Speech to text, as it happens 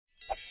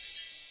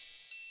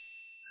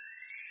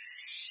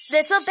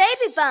Little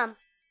Baby Bum.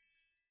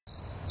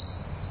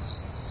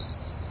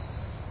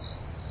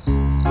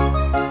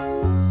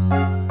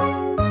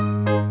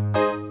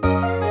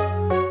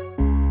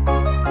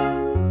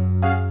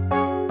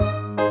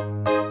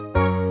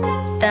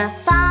 The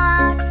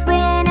fox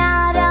went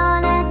out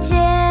on a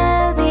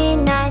chilly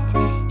night.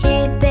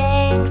 He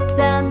thanked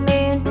the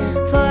moon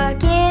for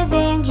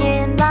giving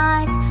him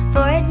light,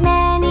 for it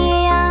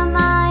many a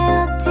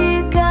mile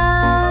to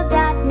go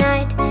that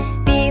night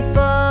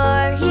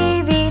before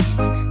he reached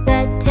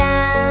the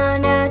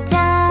town. Oh,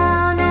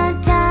 town,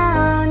 oh,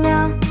 town,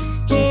 oh.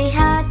 He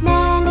had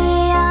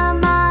many a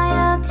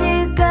mile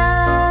to go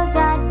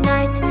that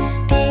night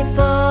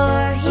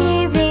before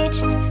he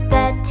reached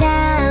the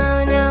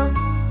town. Oh.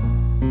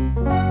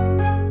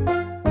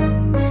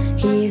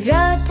 He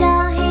rode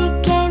till he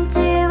came to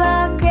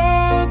a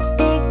great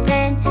big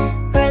pen,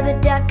 where the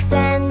ducks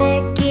and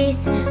the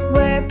geese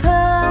were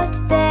put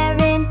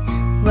therein.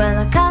 Will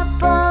a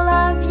couple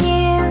of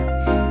you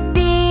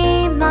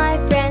be my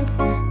friends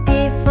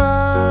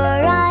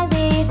before I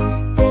leave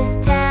this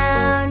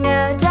town?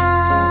 Oh,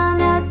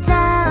 town, oh,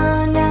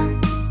 town, oh.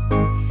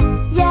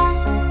 Yes,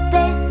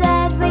 they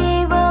said,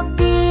 we will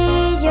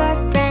be your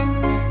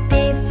friends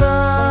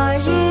before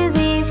you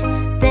leave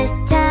this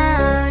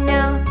town. Oh.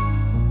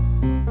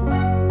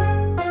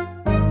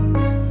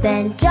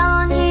 Then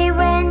John, he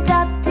went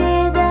up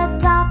to the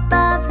top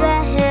of the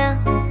hill,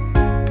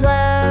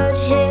 blowed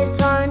his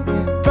horn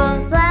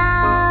both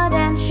loud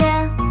and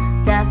shrill.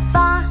 The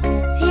fox,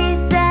 he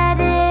said,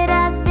 it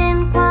has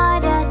been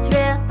quite a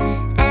thrill,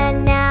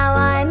 and now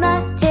I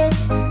must hit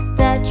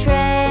the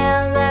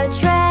trail. Oh,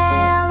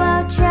 trail,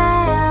 oh,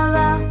 trail,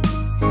 oh.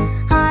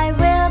 I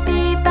will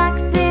be back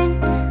soon,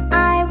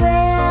 I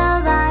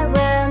will,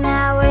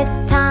 now it's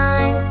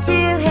time to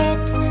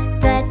hit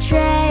the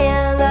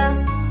trail. Oh.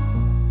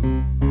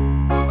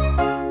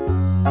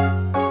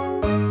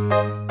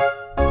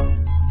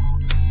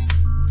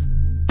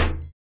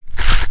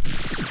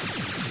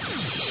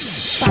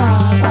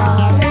 Baa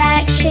Baa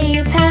Black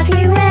Sheep, have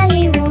you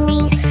any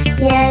wool?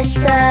 Yes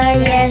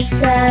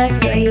sir,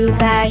 3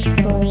 bags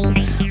full.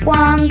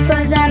 One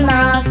for the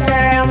master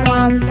and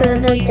one for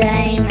the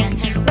dame, and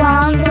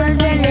one for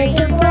the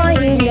little boy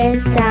who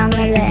lives down the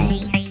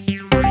lane.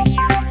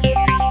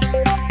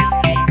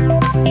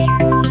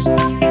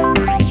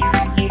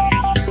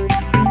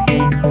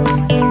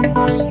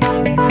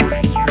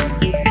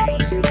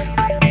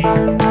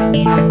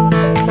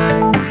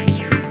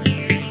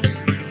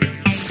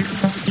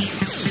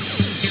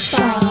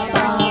 Baa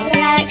Baa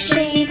Black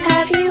Sheep,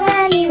 have you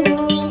any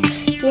wool?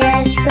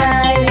 Yes sir,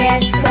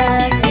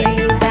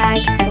 3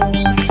 bags full.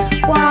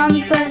 One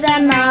for the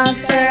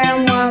master and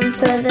one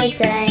for the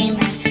dame,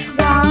 and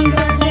one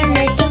for the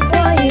little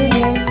boy who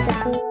lives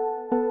down.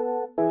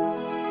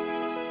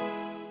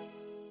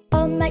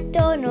 Old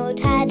Macdonald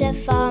had a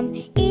farm,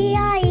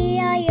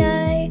 E-I-E-I-O,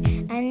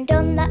 and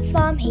on that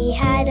farm he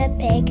had a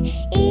pig,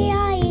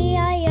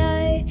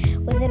 E-I-E-I-O,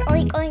 with an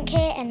oink oink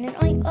here and an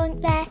oink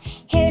oink there,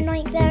 here an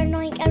oink, there an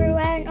oink,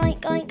 everywhere an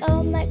oink oink.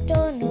 Old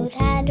Macdonald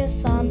had a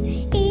farm,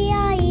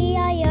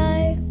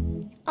 E-I-E-I-O.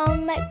 Old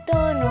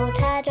Macdonald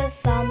had a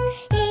farm,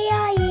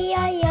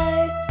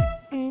 E-I-E-I-O,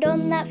 and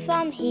on that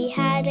farm he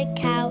had a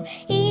cow,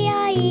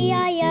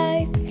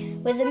 E-I-E-I-O,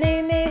 with a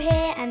moo moo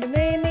here and a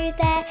moo moo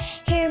there,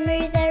 here a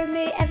moo, there a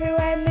moo,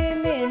 everywhere a moo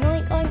moo, an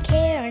oink oink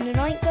here and an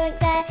oink oink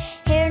there,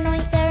 here an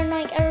oink, there an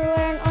oink,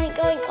 everywhere an oink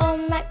oink.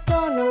 Old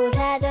Macdonald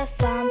had a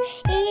farm,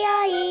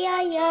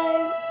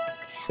 E-I-E-I-O.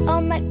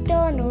 Old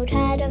Macdonald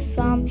had a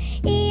farm,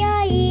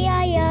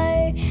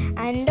 E-I-E-I-O,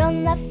 and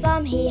on the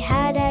farm he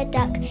had a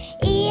duck,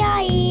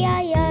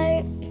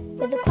 E-I-E-I-O,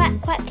 with a quack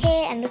quack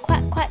here and a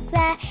quack quack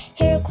there,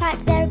 here a quack,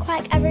 there a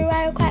quack,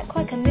 everywhere a quack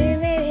quack, a moo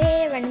moo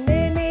here and a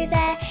moo moo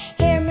there,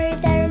 here a moo,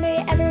 there a moo,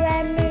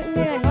 everywhere a moo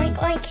moo, an oink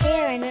oink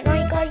here and an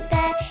oink oink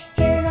there,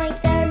 here an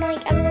oink, there an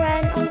oink, everywhere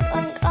an oink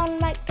oink. Old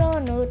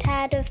Macdonald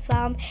had a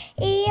farm,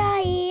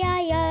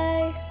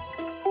 E-I-E-I-O.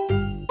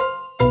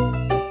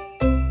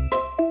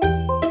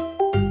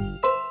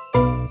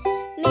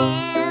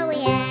 Mary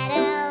had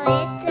a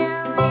little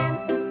lamb,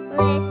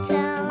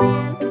 little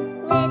lamb,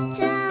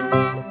 little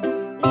lamb.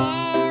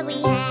 Mary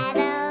had a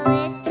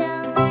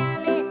little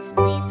lamb, its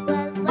fleece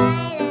was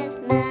white as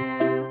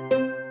snow.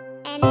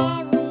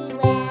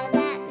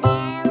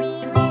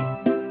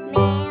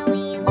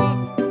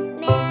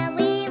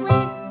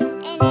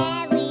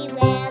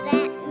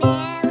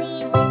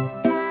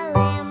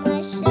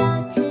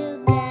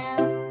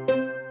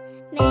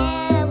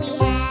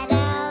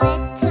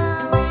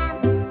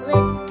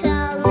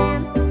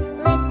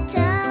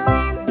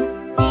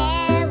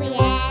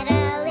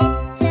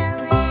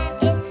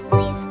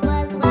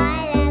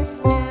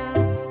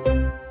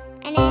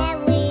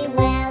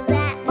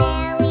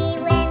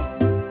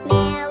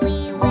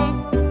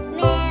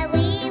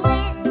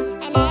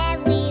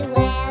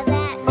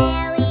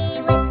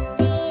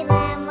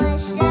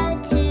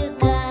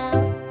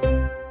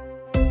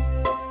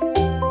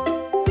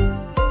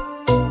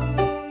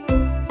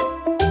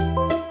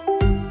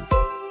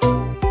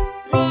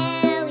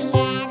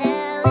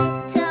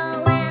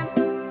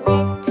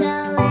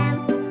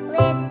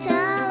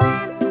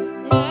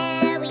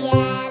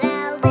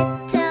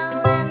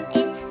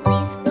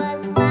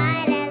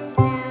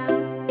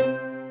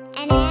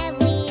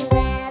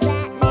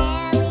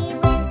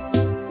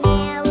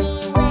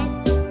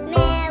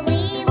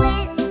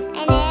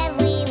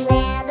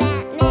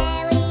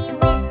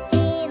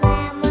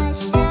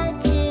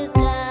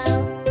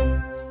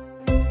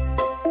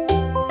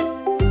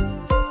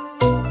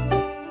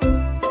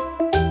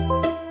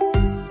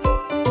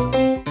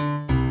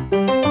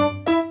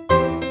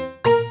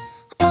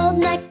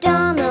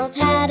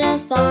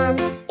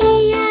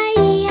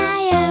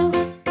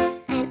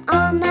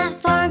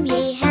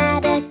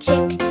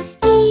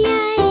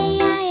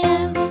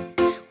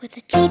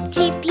 cheep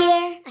cheep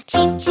here, a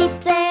cheep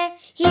cheep there,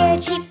 here a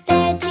cheep,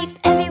 there a cheep,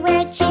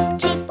 everywhere cheep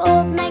cheep.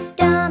 Old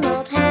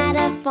MacDonald had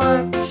a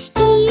farm.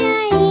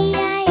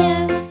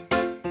 E-I-E-I-O.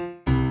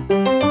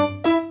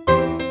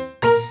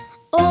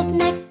 Old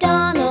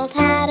MacDonald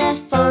had a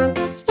farm.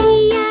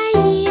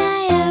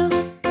 E-I-E-I-O.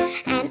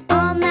 And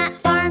on that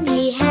farm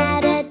he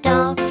had a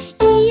dog.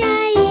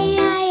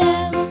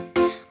 E-I-E-I-O.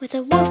 With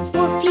a woof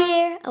woof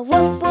here, a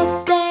woof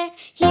woof there,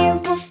 here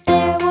woof,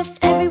 there woof,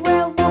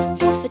 everywhere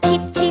woof woof. A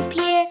cheep cheep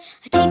here,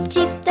 a cheep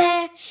cheep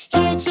there,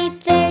 here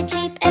cheep, there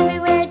cheep,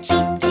 everywhere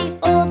cheep cheep.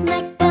 Old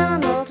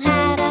MacDonald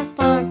had a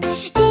farm.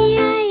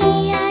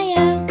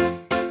 E-I-E-I-O.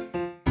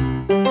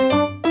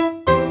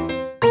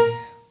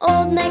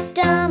 Old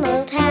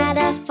MacDonald had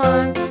a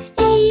farm.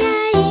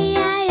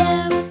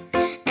 E-I-E-I-O.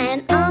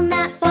 And on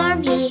that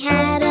farm he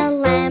had a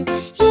lamb.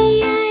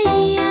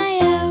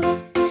 E-I-E-I-O.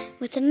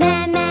 With a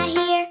ma-ma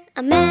here,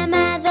 a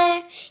ma-ma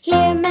there,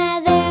 here a ma,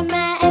 there a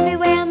ma,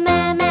 everywhere a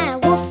ma-ma.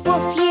 Woof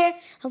woof here,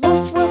 a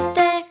woof woof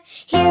there,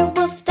 here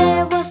woof,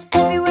 there woof,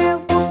 everywhere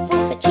woof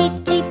woof. A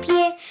cheep cheep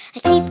here, a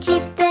cheep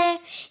cheep there,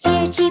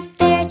 here cheep,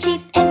 there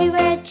cheep,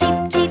 everywhere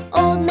cheep cheep.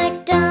 Old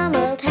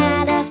MacDonald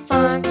had a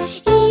farm.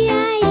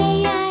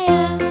 E-I-E-I-O.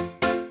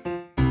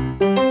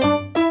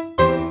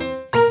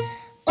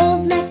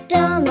 Old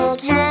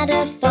MacDonald had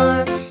a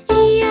farm.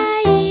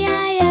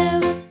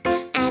 E-I-E-I-O.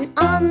 And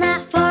on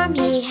that farm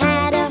he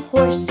had a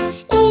horse.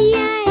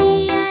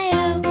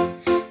 E-I-E-I-O.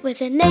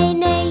 With a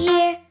neigh-neigh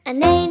here, a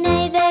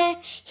neigh-neigh there,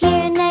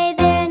 here a neigh,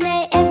 there a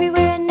neigh,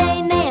 everywhere a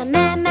neigh-neigh. A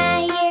ma-ma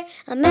here,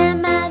 a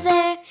ma-ma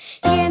there,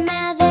 here a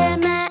ma, there a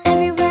ma,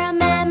 everywhere a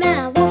ma-ma.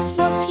 A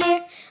woof-woof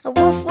here, a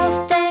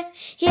woof-woof there,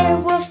 here a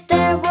woof,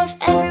 there a woof,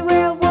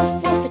 everywhere a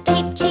woof-woof. A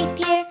cheep-cheep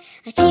here,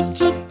 a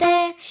cheep-cheep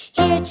there,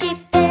 here a cheep,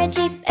 there a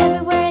cheep,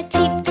 everywhere a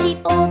cheep-cheep.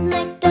 Old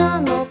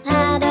MacDonald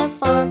had a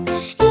farm.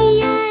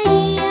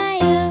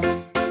 E-I-E-I-O.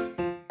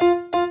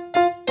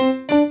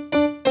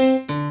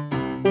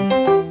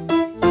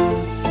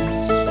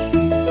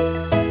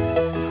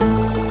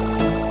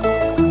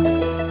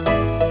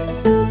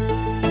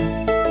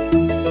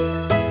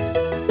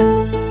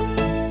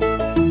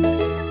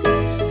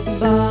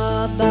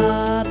 Baa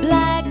Baa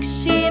Black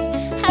Sheep,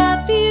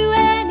 have you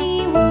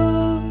any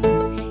wool?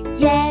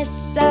 Yes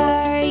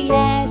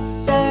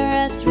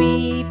sir,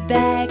 3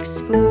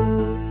 bags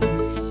full.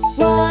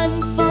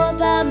 1 for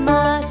the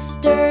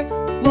master,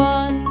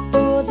 1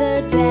 for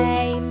the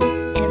dame,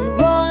 and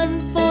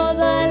 1 for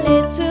the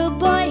little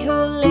boy who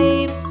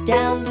lives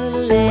down the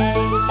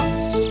lane.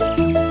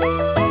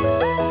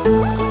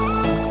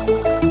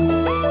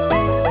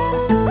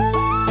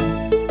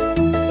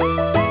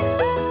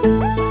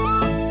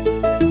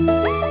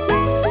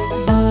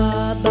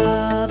 Baa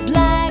Baa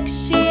Black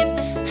Sheep,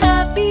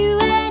 have you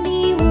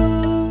any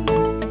wool?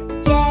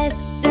 Yes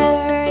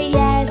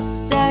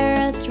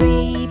sir,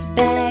 3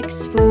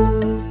 bags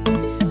full.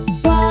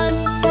 1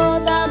 for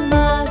the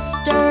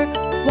master,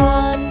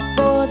 1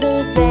 for the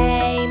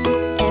dame,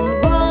 and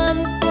 1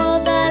 for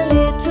the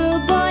little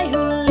boy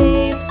who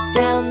lives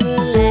down the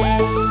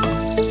lane.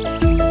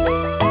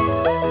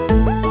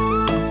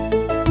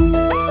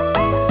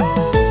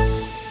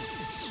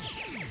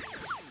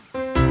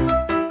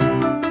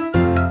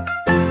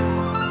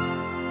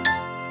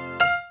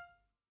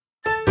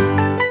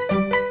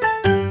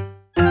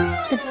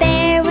 The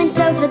bear went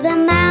over the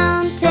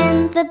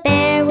mountain. The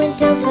bear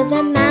went over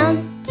the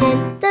mountain.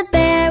 The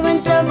bear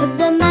went over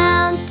the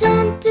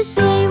mountain to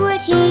see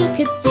what he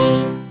could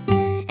see.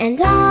 And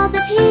all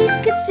that he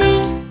could see,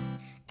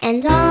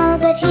 and all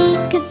that he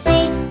could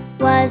see,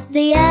 was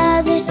the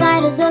other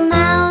side of the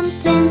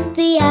mountain.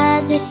 The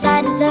other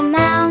side of the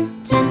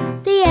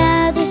mountain. The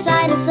other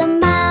side of the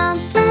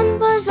mountain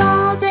was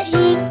all that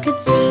he could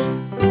see.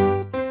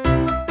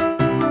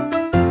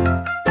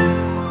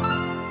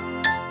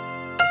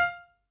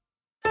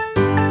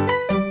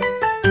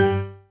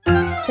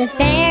 The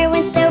bear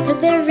went over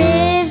the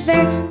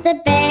river. The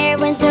bear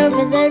went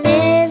over the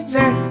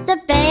river. The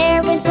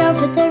bear went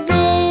over the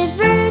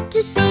river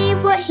to see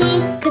what he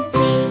could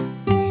see.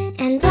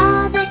 And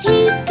all that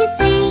he could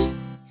see,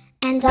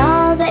 and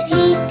all that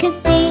he could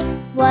see,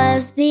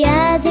 was the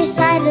other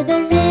side of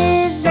the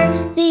river.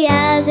 The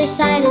other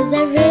side of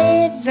the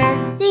river.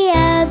 The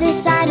other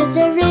side of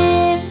the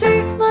river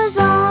was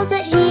all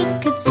that he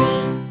could see.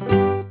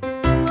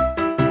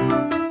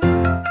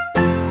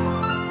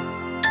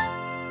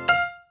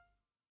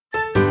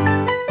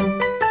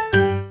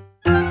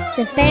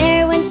 The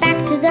bear went back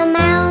to the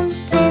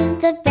mountain.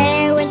 The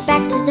bear went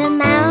back to the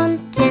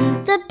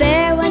mountain. The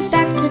bear went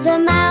back to the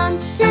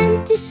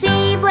mountain to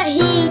see what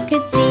he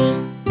could see.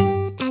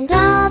 And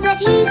all that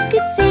he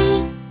could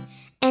see,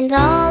 and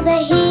all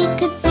that he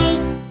could see,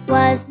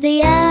 was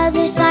the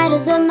other side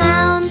of the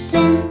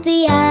mountain.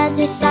 The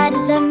other side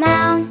of the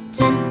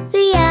mountain.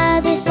 The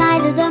other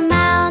side of the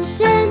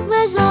mountain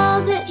was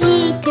all that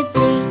he could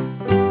see.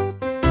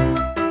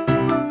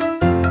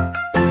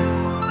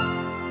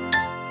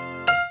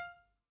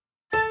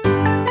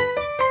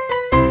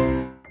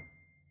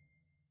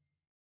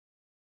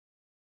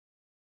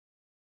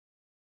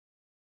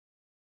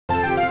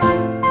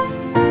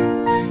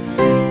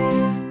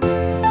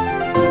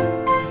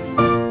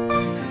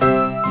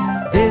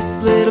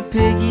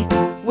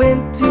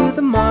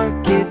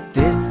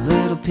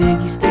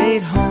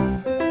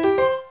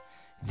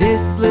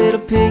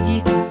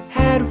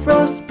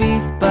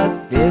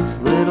 this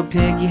little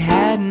piggy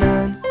had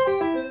none.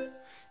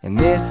 And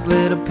this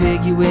little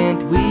piggy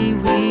went wee,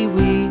 wee,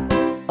 wee,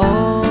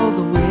 all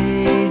the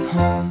way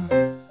home.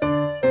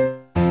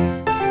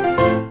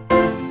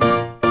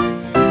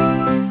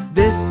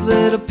 This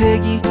little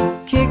piggy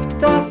kicked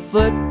the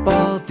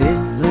football.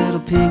 This little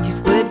piggy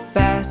slid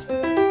fast.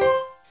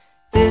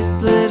 This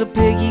little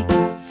piggy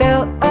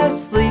fell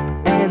asleep.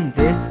 And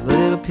this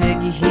little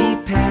piggy he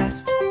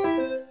passed.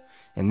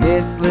 And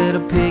this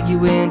little piggy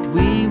went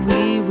wee,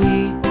 wee,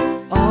 wee,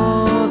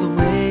 all the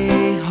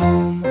way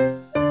home.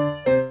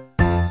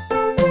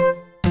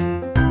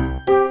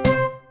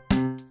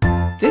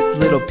 This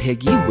little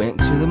piggy went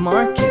to the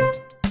market.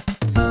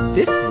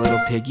 This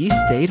little piggy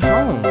stayed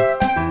home.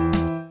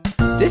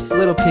 This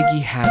little piggy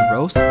had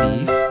roast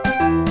beef,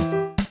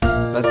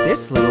 but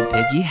this little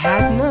piggy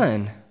had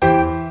none.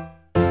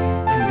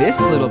 And this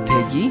little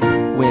piggy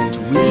went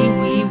wee,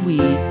 wee,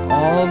 wee,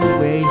 all the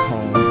way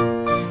home.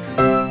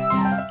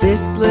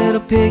 This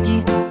little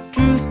piggy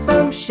drew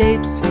some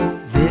shapes.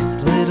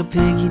 This little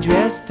piggy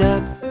dressed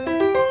up.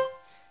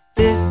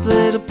 This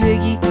little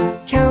piggy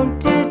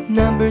counted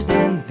numbers.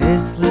 And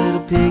this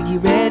little piggy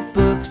read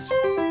books.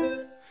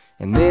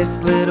 And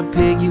this little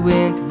piggy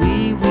went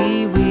wee,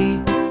 wee, wee,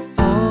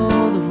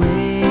 all the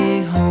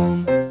way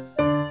home.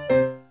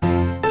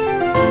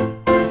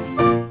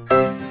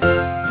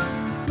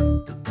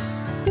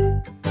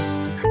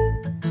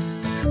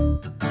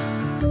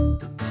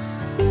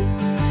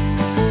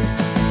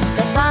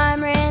 The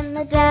farmer in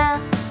the dell,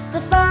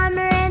 the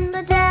farmer in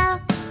the dell.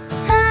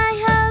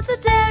 Hi-ho, the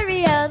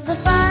dairy-o, the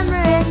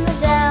farmer in the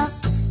dell.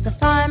 The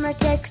farmer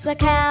takes a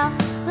cow,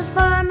 the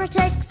farmer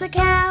takes a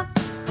cow.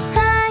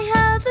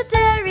 Hi-ho, the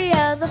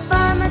dairy-o, the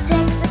farmer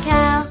takes a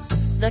cow.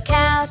 The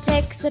cow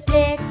takes a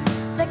pig,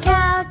 the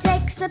cow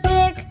takes a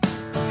pig.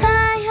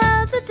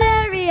 Hi-ho, the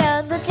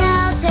dairy-o, the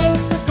cow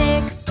takes a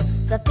pig.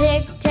 The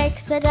pig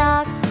takes a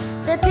dog,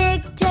 the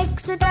pig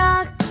takes a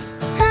dog.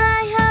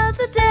 Hi-ho,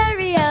 the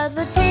dairy-o,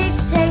 the pig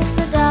takes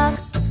a dog.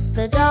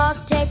 The dog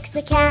takes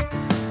a cat,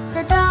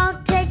 the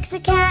dog takes a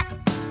cat.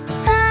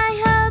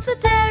 Hi-ho, the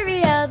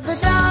dairy-o, the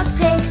dog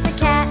takes a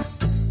cat.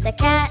 The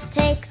cat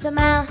takes a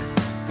mouse,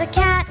 the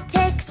cat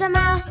takes a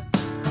mouse.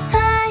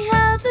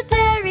 Hi-ho, the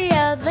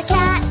dairy-o, the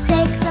cat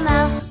takes a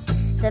mouse.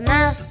 The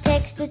mouse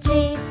takes the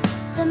cheese,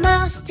 the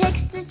mouse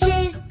takes the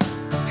cheese.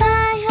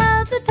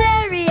 Hi-ho, the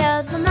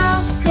dairy-o, the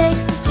mouse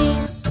takes the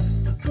cheese.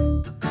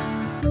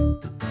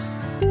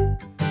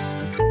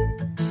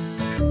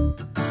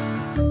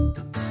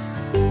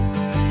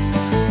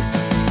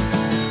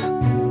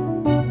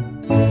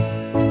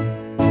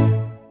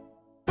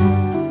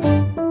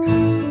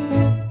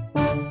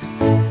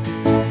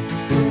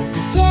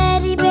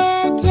 Teddy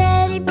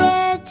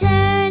bear,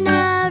 turn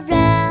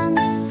around.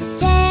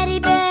 Teddy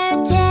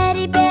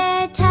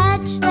bear,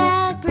 touch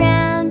the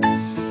ground.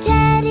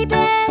 Teddy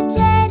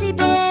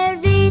bear,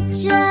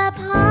 reach up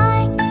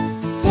high.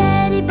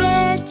 Teddy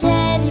bear,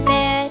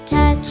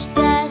 touch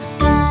the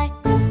sky.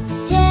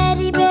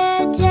 Teddy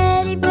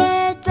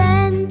bear,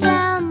 bend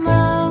down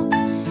low.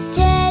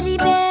 Teddy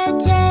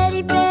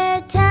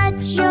bear,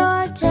 touch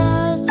your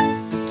toes.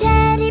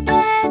 Teddy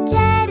bear,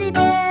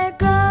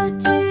 go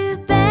to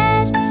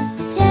bed.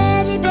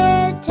 Teddy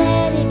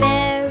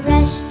bear,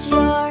 rest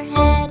your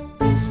head.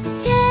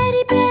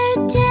 Teddy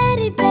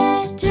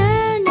bear,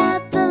 turn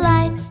out the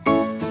lights.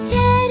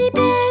 Teddy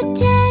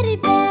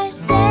bear,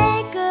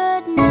 say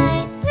good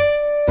night.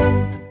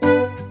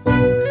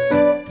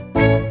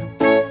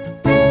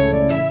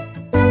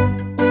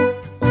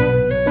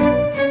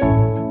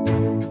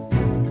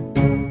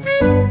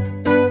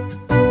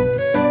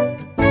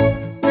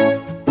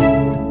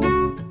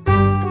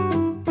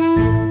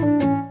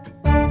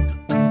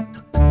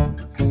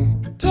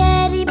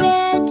 Teddy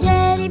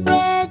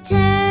bear,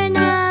 turn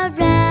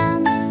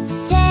around.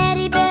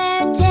 Teddy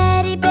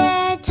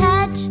bear,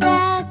 touch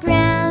the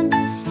ground.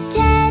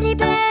 Teddy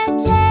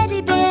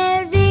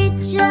bear,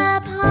 reach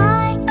up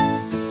high.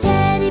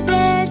 Teddy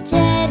bear,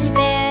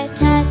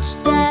 touch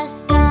the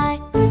sky.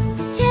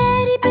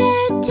 Teddy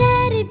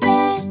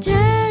bear,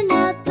 turn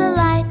out the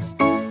lights.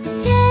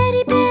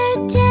 Teddy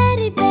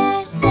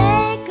bear,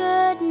 say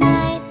good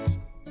night.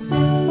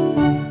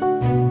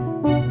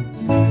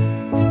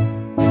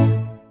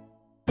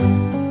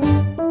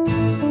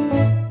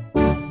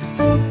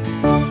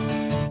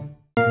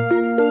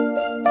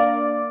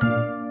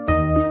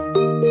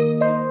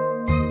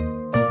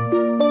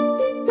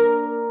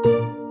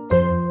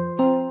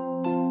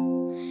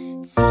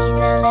 See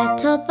the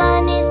little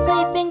bunny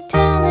sleeping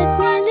till it's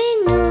nearly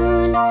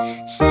noon.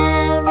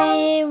 Shall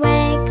we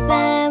wake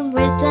them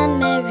with a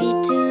merry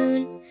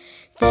tune?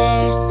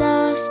 They're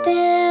so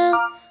still,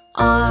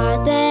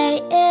 are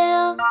they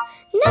ill?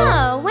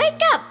 No,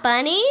 wake up,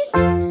 bunnies!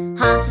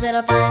 Hop,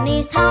 little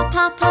bunnies, hop,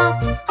 hop,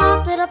 hop.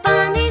 Hop, little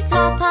bunnies,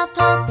 hop, hop,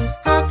 hop.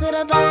 Hop,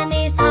 little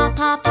bunnies, hop,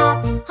 hop,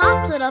 hop.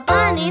 Hop, little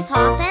bunnies,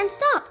 hop and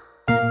stop.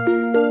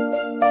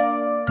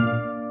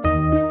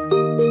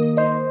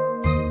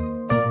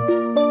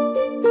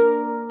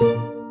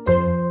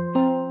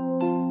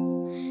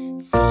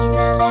 See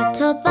the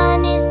little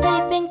bunny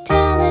sleeping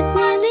till it's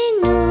nearly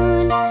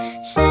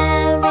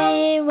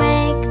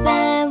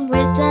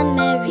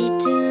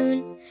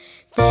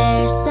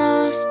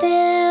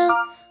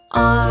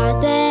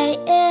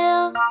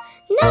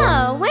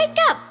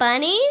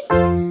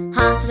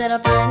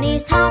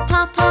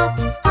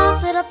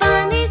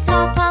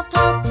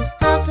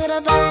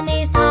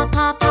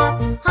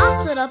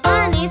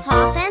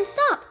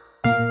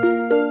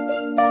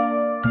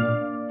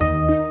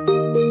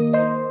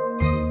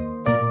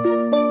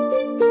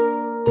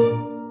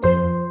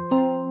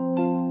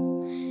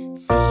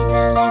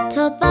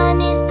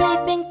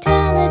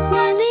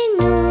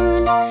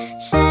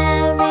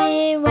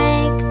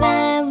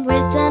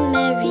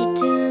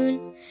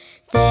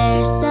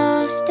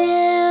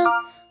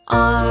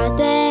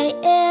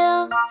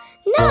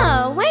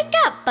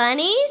hop,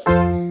 bunnies.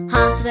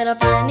 Hop, little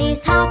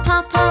bunnies, hop,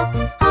 hop, hop.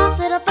 Hop,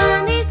 little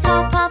bunnies,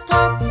 hop, hop,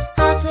 hop.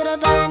 Hop, little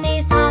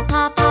bunnies, hop,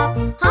 hop, hop.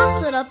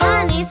 Hop, little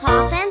bunnies,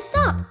 hop and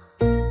stop.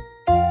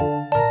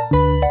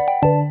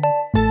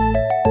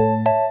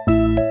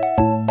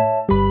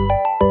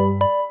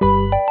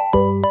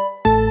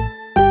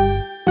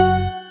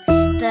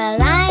 The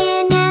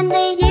lion and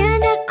the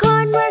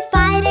unicorn were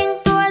fighting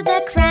for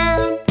the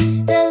crown.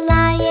 The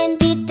lion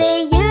beat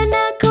the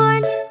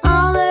unicorn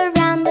all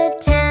around the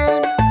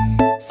town.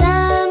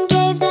 Some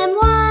gave them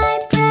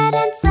white bread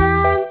and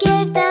some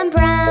gave them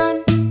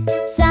brown.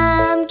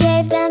 Some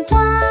gave them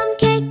plum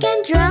cake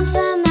and drove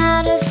them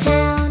out of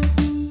town.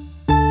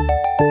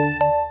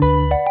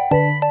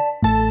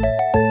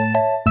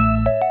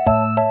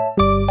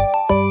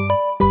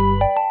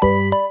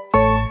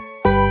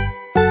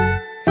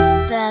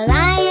 The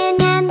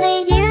lion and the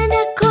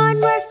unicorn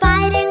were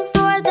fighting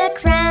for the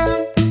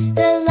crown.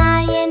 The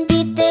lion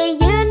beat the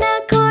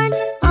unicorn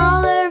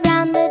all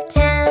around the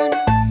town.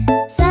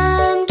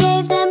 Some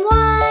gave them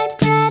white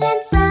bread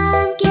and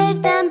some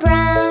gave them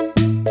brown.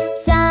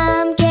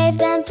 Some gave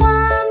them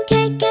plum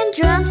cake and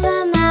drove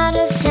them out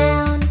of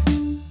town.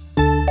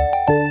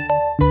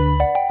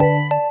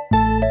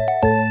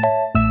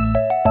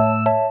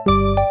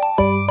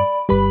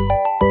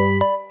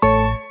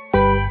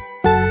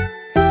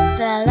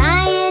 The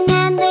lion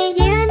and the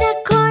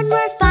unicorn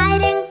were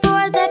fighting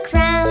for the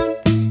crown.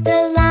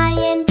 The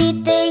lion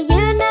beat the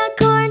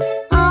unicorn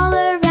all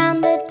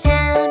around the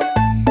town.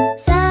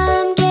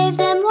 Some gave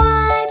them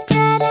white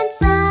bread and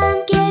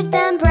some gave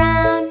them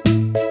brown.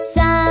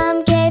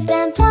 Some gave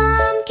them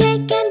plum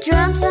cake and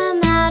drove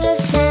them out of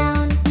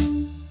town.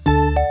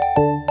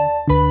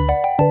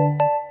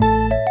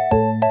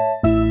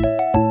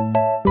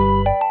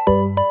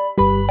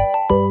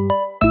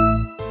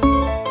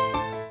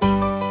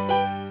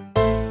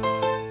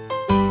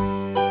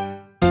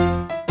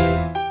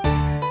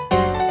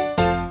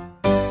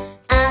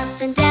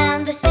 Up and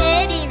down the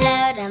city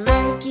road, a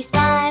monkey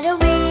spied a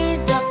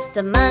weasel.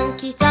 The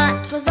monkey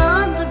thought 'twas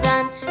on the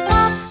run.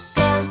 Pop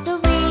goes the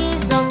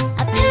weasel.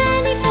 A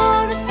penny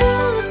for a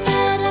spool of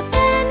thread, a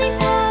penny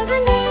for a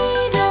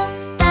needle.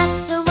 That's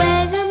the way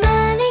the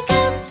money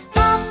goes.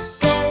 Pop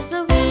goes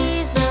the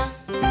weasel.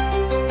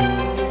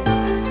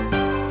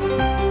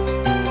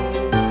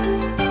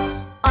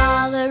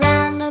 All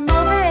around the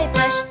mulberry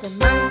bush, the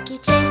monkey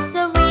chased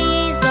the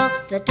weasel.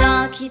 The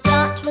dog he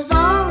thought was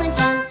all in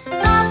fun.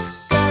 Pop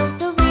goes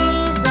the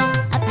weasel.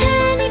 A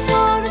penny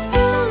for a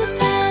spool of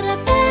thread, a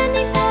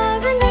penny for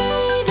a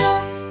needle.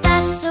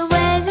 That's the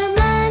way the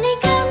money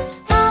goes.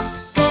 Pop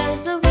goes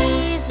the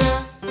weasel.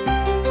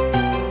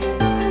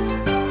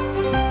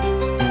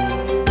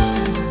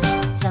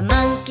 The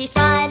monkey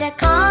spied a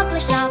cobbler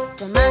shop.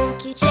 The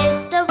monkey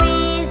chased the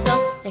weasel.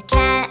 The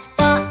cat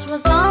thought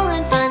was all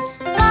in fun.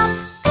 Pop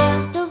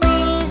goes the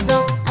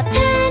weasel. A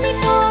penny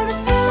for a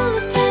spool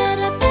of thread,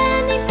 a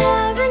penny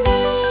for a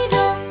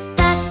needle.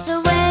 That's the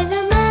way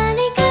the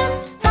money goes.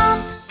 Pop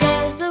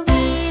goes the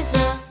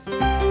weasel.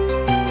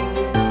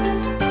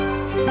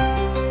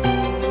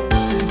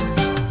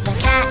 The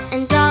cat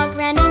and dog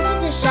ran into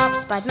the shop,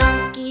 spied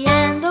monkey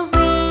and the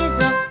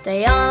weasel.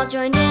 They all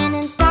joined in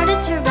and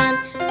started to run.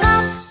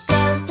 Pop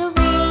goes the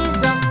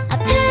weasel. A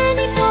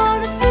penny for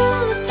a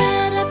spool of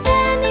thread, a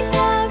penny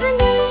for a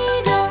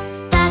needle.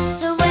 That's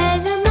the way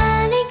the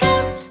money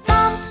goes.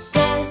 Pop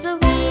goes the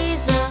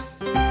weasel.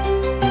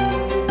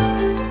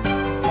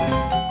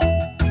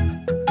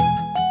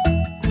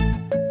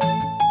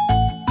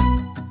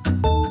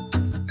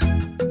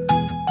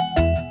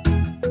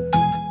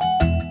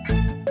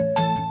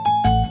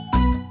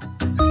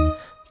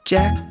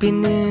 Jack be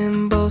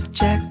nimble,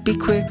 Jack be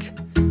quick.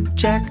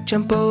 Jack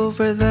jump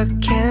over the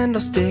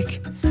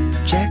candlestick.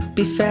 Jack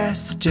be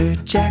faster,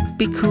 Jack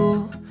be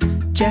cool.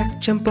 Jack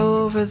jump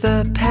over the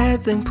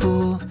paddling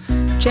pool.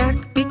 Jack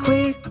be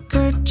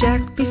quicker,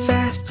 Jack be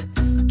fast.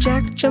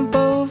 Jack jump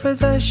over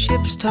the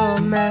ship's tall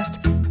mast.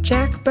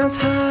 Jack bounce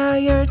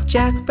higher,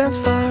 Jack bounce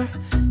far.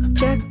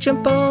 Jack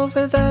jump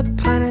over the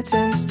planets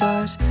and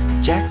stars.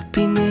 Jack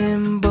be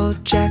nimble,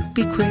 Jack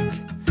be quick.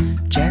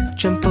 Jack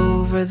jump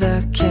over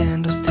the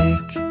candlestick.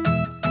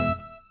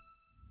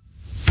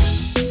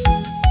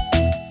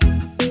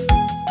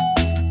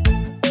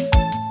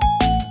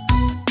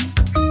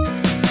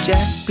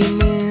 Jack be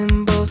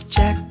nimble,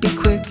 Jack be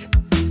quick.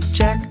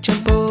 Jack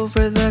jump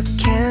over the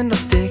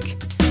candlestick.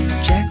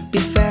 Jack be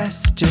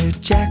faster,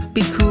 Jack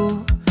be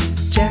cool.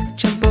 Jack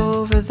jump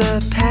over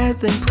the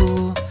paddling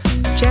pool.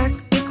 Jack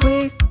be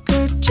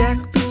quicker, Jack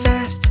be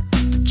fast.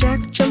 Jack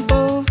jump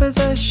over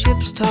the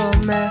ship's tall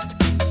mast.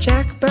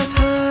 Jack bounce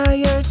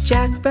higher,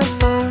 Jack bounce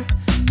far.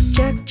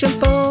 Jack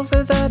jump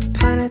over the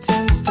planets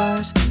and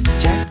stars.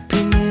 Jack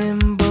be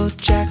nimble,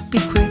 Jack be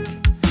quick.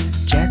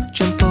 Jack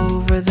jump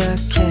over the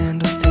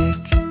candlestick.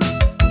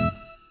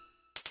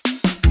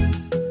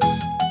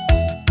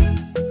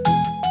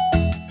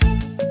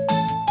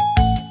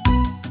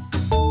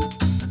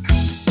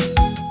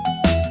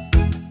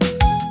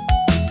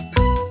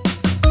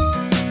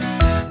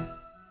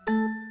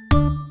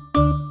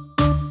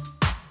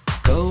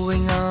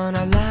 Going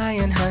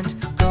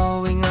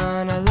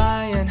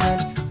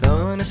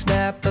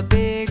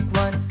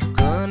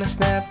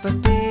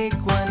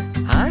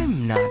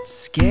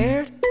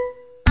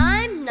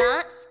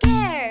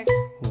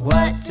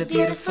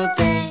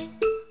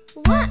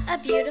a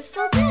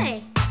beautiful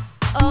day.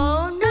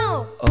 Oh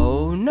no!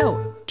 Oh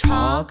no!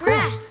 Tall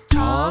grass,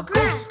 tall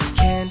grass.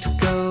 Can't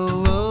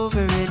go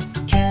over it,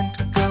 can't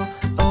go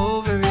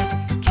over it,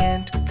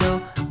 can't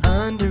go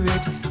under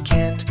it,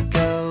 can't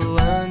go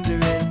under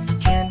it,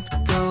 can't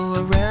go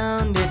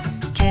around it,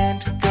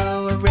 can't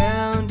go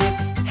around it.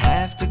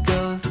 Have to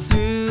go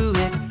through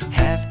it,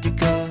 have to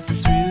go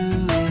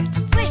through it.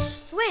 Swish,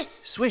 swish.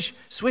 Swish,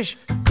 swish.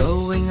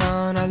 Going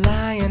on a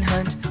lion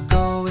hunt,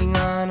 going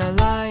on a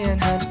lion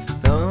hunt.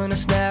 Gonna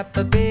snap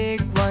a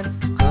big one,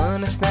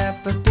 gonna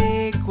snap a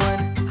big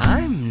one.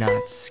 I'm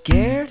not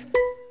scared.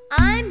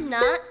 I'm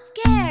not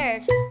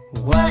scared.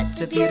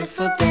 What a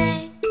beautiful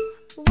day.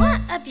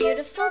 What a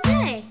beautiful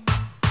day.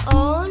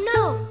 Oh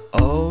no!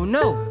 Oh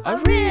no, a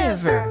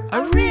river,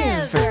 a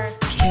river.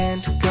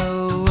 Can't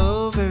go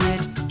over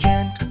it,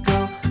 can't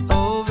go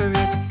over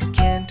it,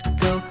 can't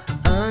go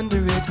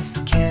under it,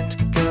 can't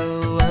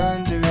go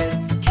under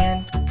it,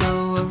 can't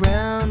go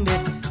around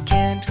it,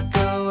 can't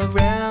go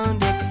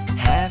around it.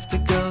 Have to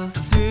go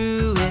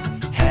through it,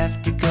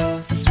 have to go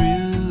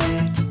through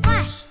it.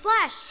 Splash,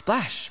 splash.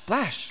 Splash,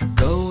 splash.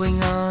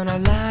 Going on a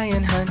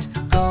lion hunt,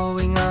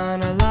 going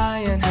on a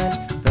lion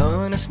hunt.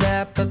 Gonna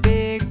snap a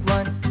big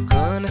one,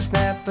 gonna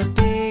snap a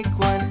big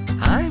one.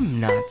 I'm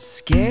not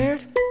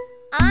scared.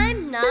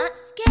 I'm not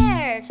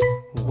scared.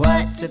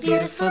 What a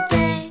beautiful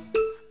day.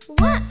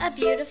 What a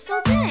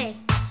beautiful day.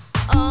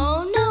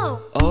 Oh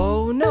no!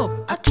 Oh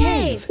no, a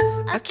cave,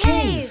 a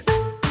cave.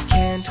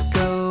 Can't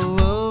go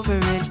over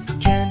it,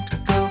 can't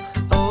go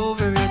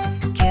over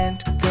it,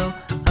 can't go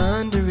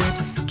under it,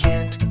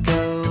 can't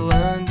go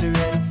under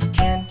it,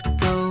 can't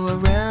go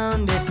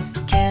around it,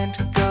 can't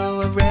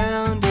go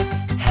around it.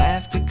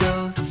 Have to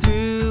go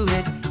through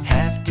it,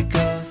 have to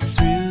go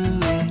through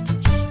it.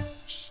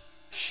 Shh,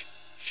 shh,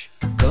 shh.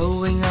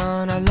 Going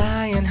on a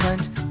lion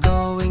hunt,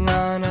 going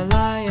on a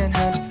lion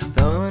hunt.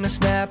 Gonna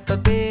snap a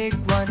big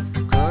one,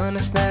 gonna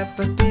snap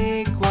a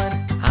big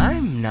one.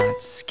 I'm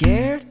not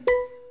scared.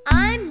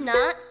 I'm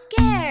not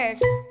scared.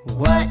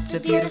 What a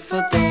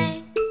beautiful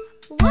day.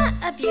 What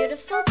a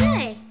beautiful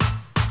day.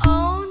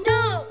 Oh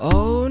no!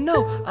 Oh no,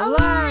 a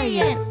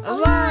lion, a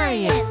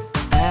lion.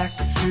 Back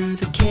through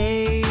the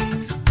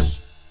cave,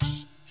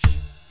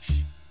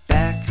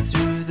 back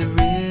through the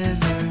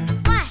river.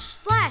 Splash,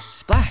 splash.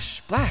 Splash,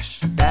 splash.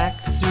 Back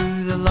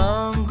through the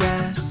long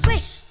grass.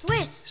 Swish,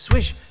 swish.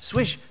 Swish,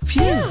 swish.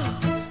 Phew,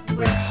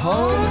 we're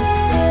home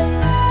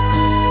safe.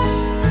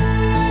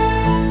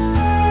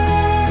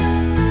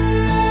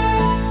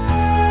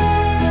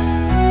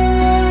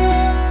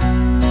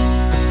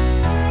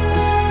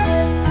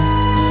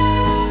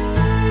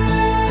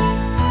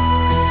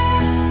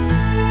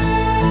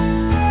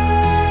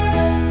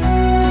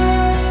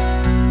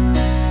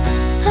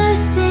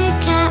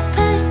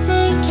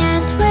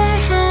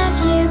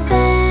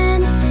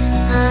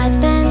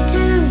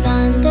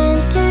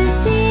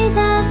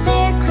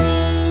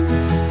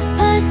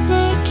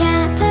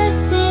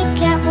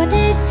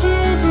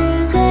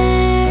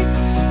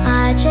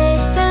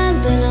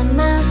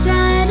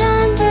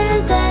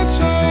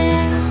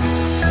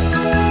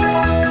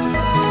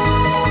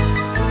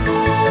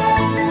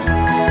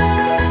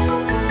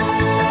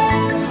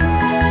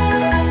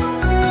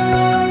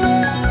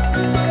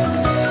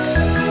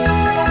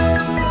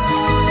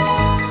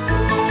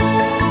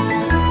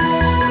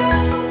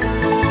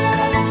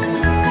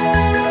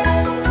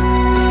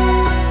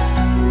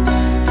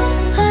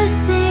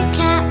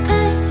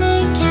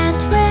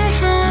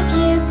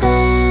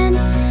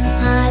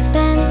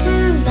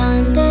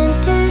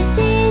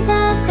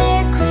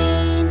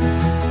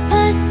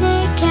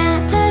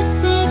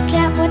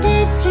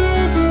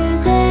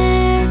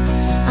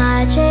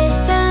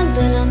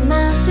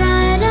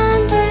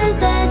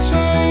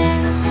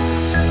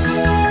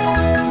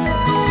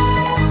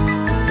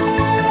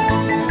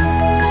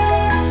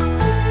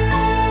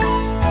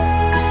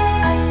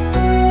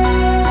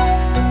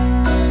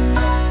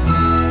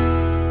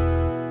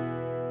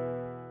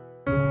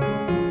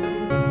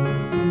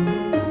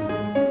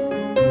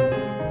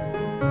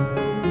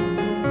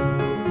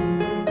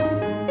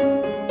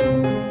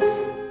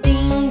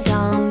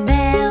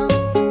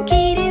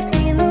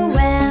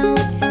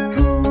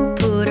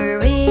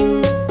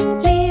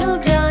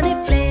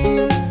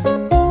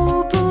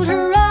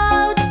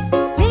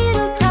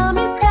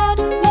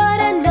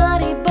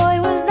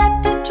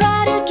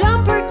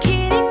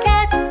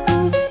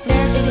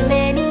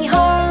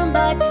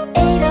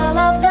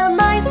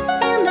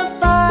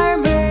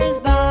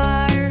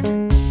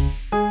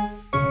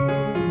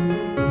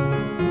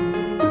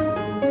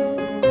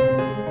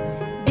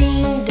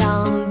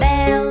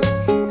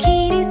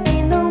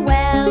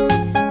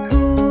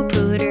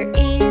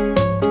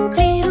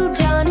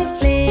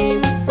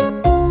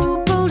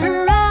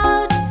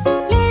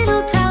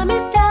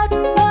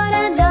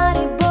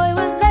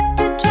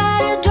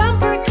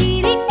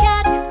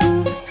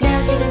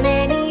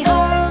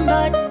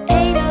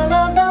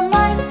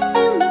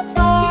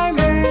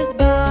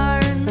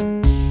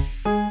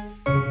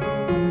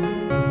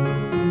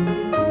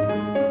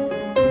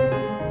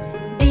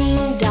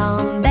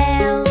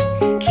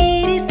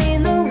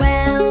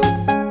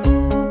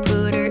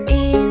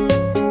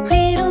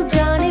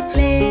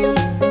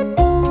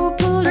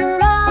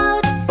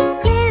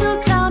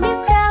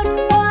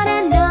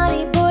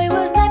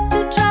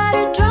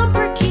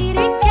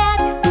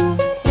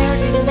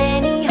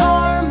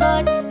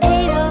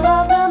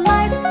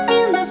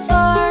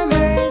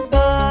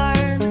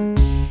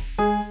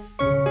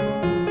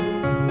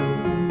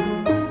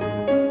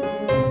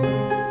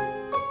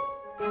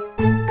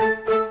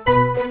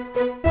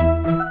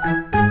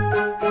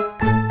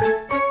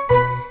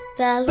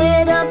 The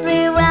little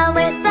blue whale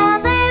with the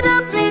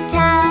little blue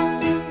tail,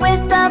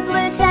 with the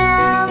blue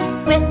tail,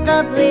 with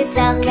the blue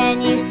tail.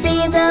 Can you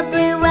see the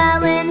blue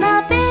whale in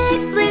the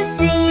big blue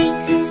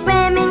sea,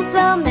 swimming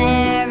so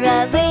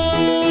merrily?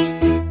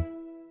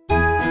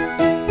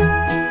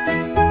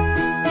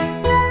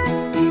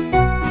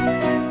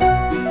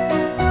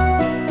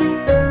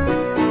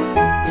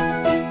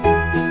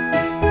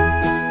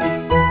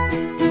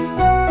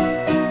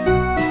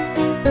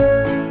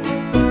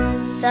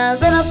 The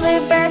little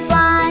blue bird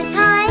flies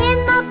high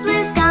in the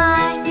blue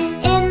sky,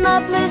 in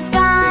the blue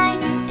sky,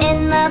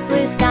 in the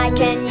blue sky.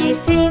 Can you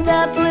see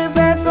the blue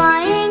bird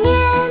flying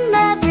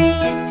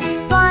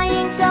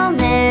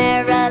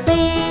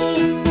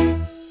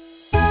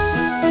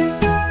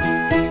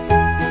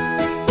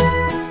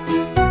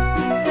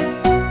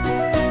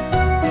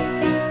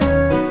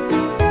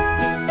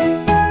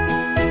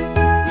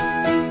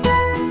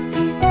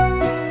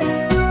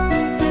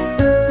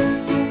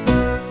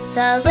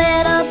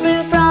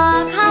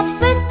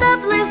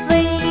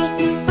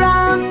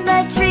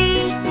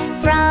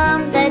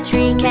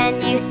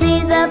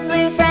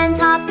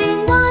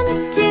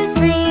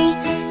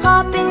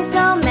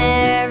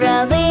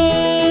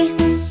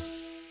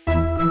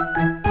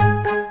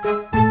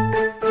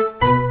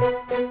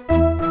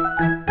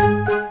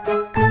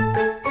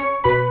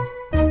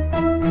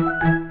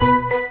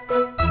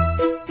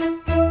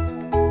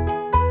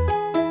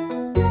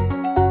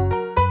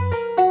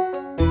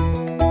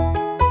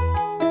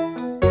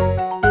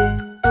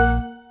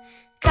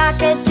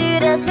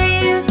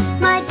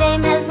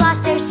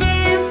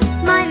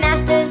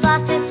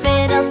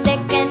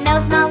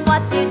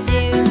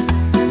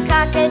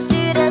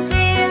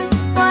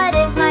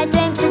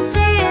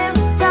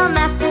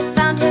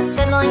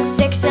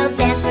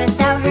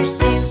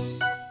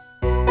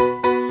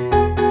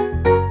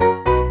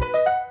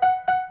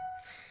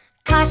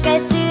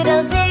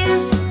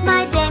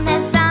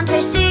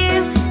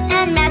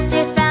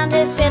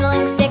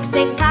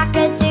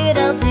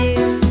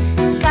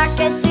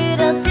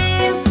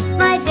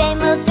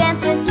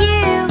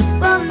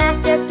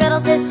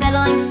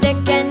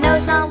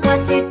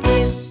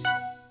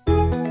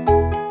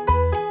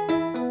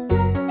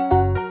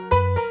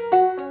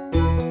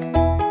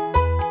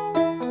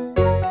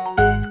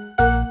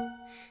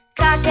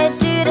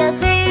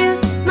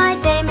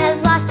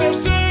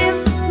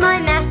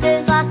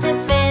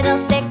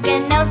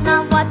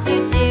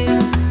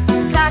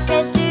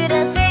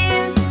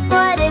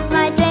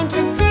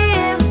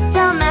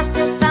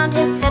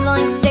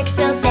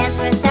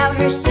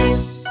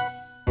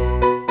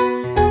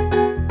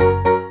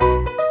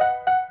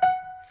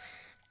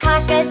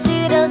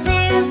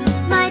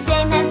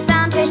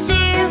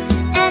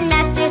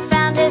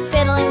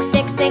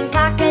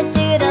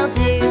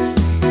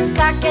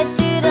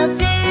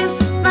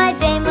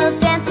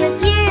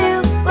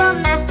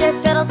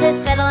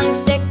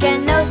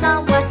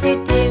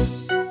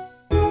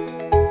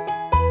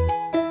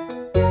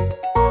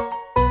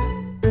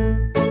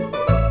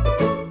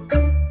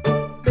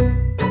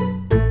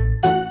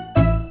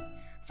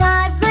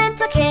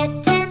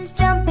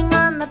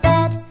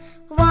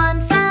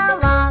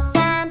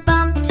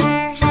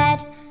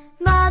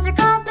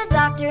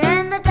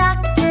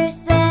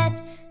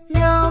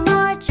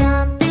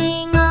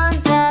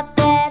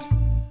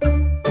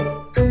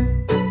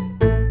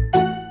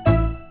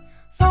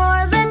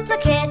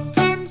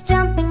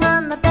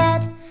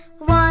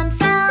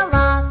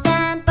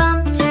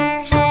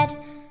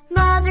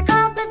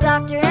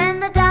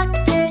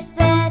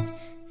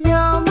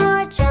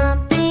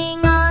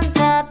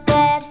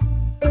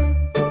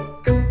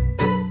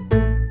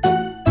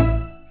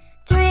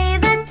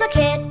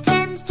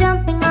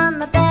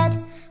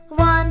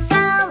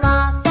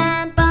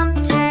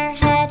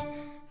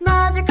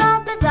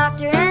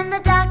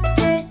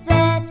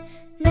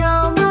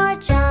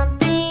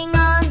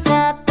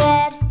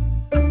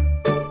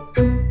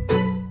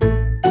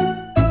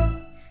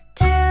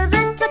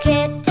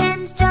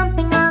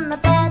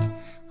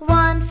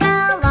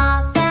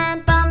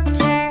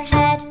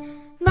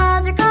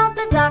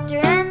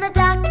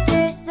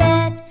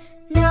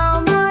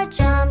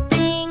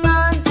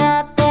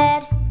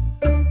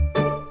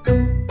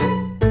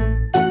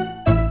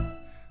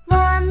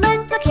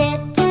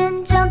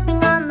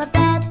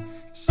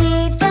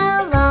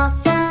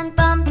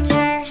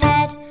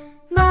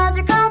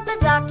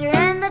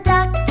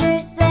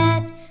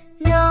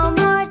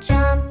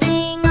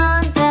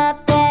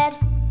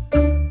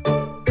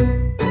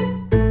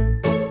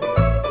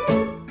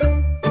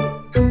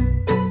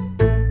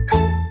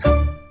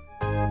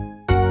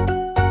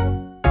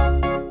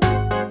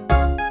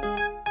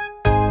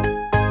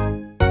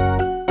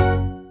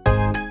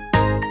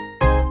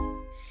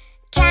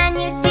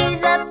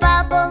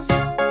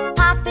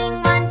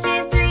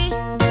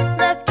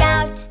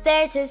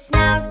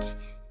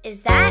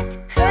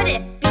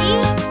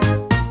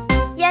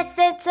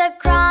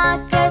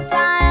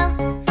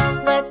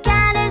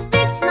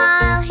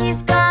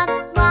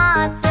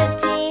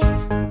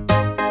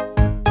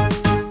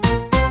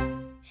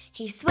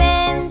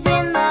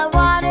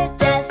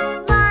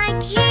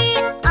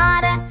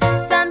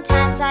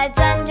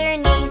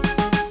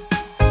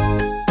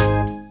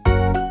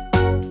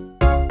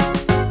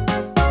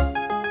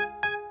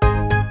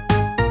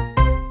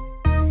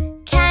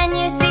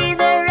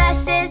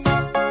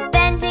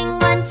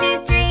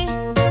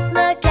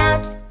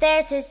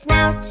his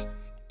snout.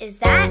 Is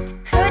that,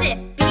 could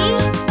it be?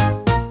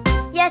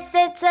 Yes,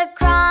 it's a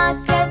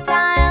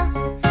crocodile.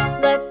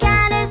 Look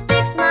at his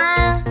big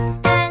smile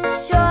and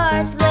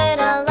short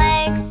little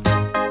legs.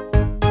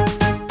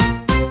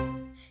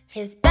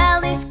 His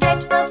belly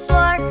scrapes the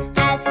floor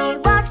as he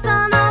walks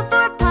on all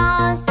four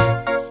paws,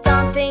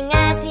 stomping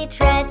as he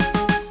treads.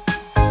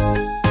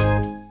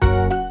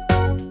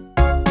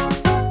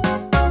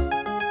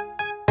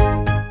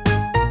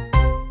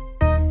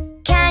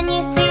 Can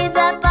you see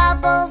the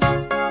bubbles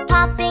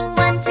popping?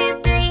 1,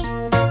 2, 3.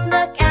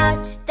 Look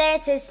out,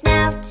 there's his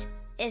snout.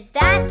 Is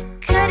that,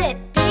 could it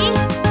be?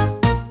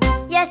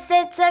 Yes,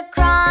 it's a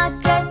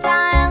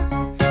crocodile.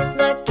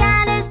 Look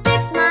at his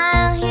big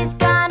smile, he's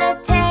got a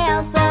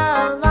tail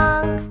so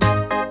long,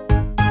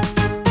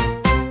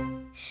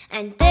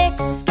 and thick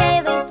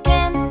scaly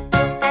skin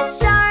as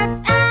sharp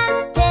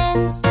as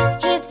pins.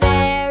 He's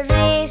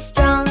very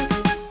strong.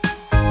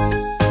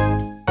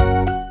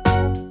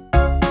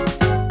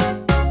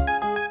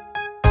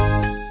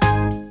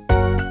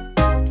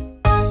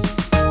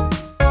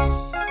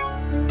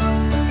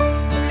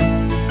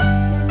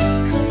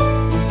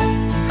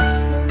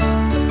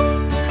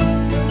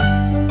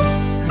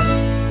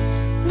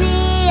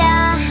 Mia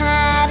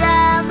had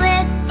a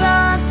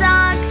little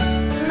dog,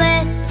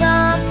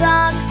 little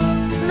dog,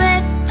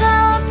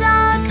 little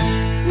dog.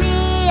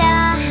 Mia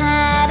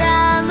had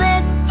a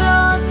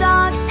little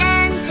dog,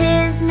 and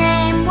his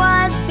name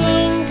was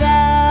Bingo.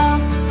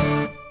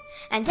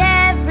 And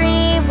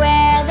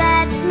everywhere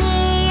that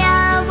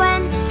Mia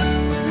went,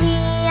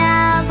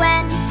 Mia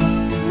went,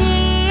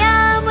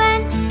 Mia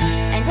went.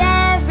 And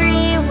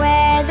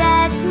everywhere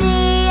that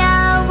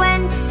Mia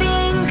went,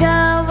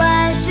 Bingo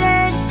was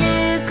sure to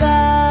go.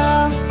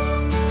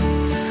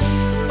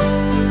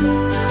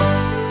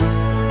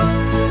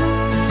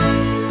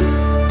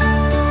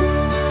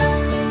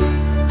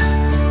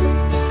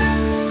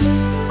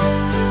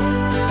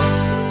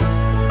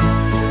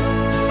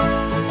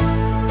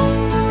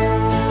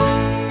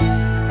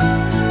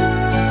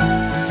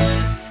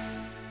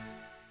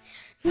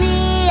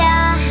 Mia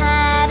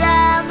had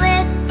a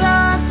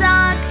little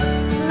dog,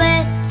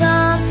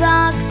 little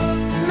dog,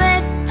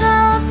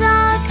 little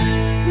dog.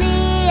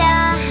 Mia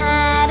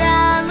had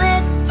a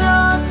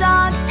little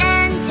dog,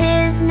 and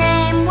his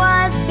name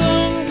was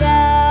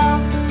Bingo.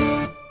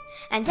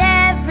 And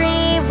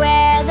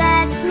everywhere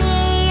that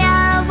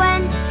Mia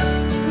went,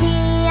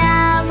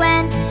 Mia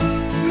went,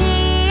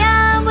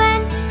 Mia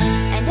went.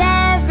 And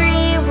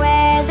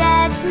everywhere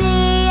that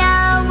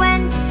Mia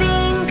went,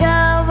 Bingo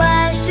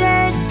was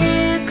sure to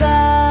go.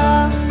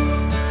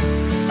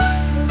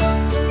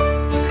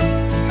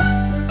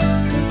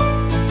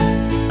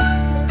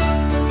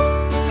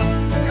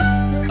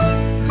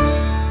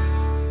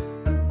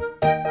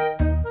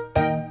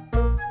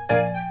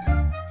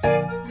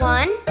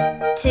 1,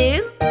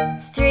 2,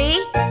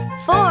 3,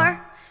 4.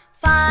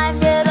 5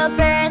 little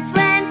birds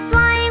went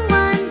flying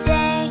one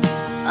day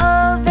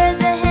over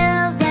the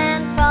hills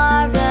and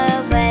far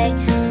away.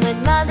 When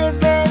Mother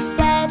Bird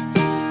said,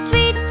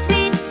 tweet,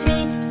 tweet,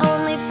 tweet,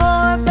 only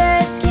 4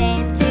 birds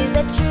came to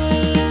the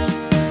tree.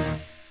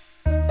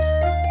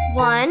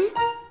 1,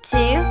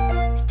 2,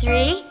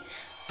 3,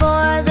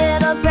 4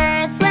 little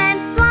birds went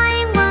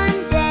flying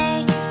one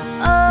day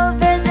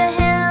over the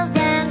hills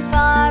and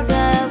far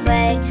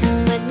away.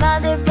 When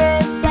Mother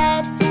Bird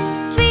said,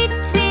 tweet,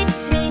 tweet,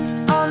 tweet,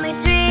 only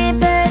 3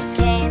 birds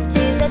came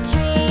to the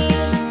tree.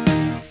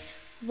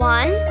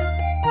 1,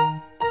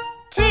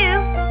 2,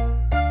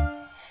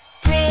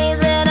 3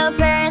 little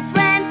birds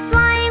went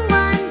flying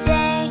one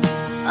day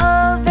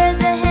over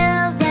the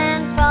hills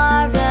and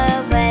far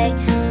away.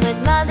 When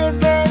Mother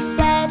Bird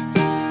said,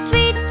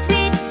 tweet,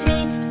 tweet,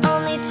 tweet,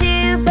 only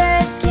 2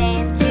 birds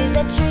came to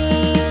the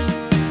tree.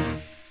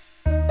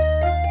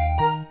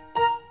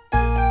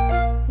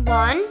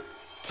 1,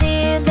 2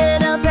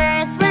 little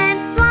birds went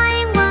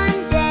flying one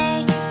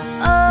day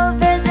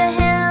over the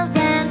hills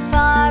and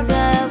far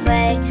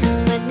away.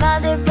 When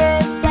Mother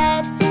Bird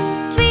said,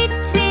 tweet,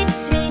 tweet,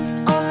 tweet,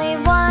 only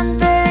 1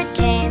 bird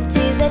came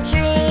to the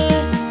tree.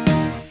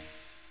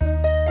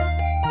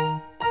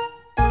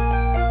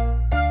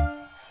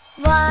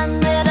 1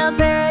 little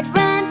bird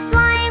went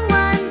flying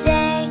one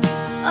day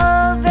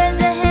over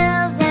the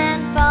hills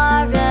and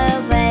far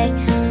away.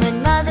 When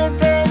Mother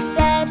Bird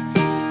said,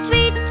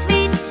 tweet,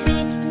 tweet,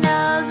 tweet, no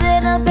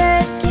little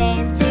birds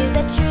came to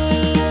the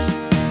tree.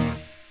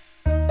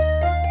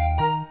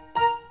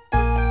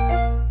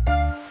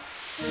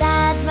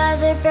 Sad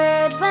Mother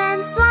Bird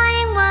went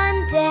flying one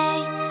day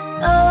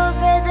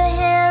over the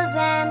hills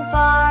and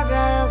far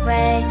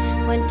away.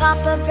 When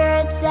Papa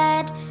Bird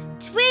said,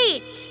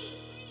 tweet,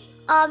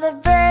 all the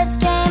birds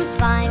came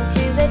flying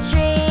to the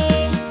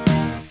tree.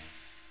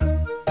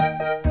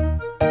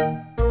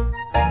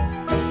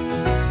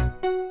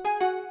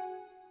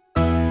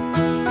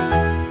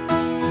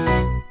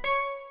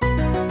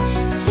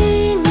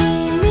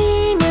 Eeny,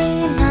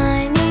 meeny,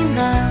 miny,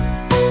 moe.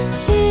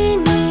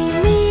 Eeny,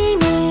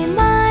 meeny,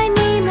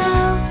 miny,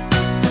 moe.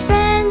 A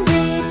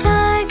friendly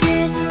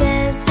tiger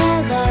says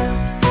hello.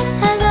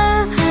 Hello,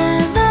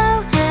 hello,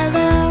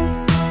 hello.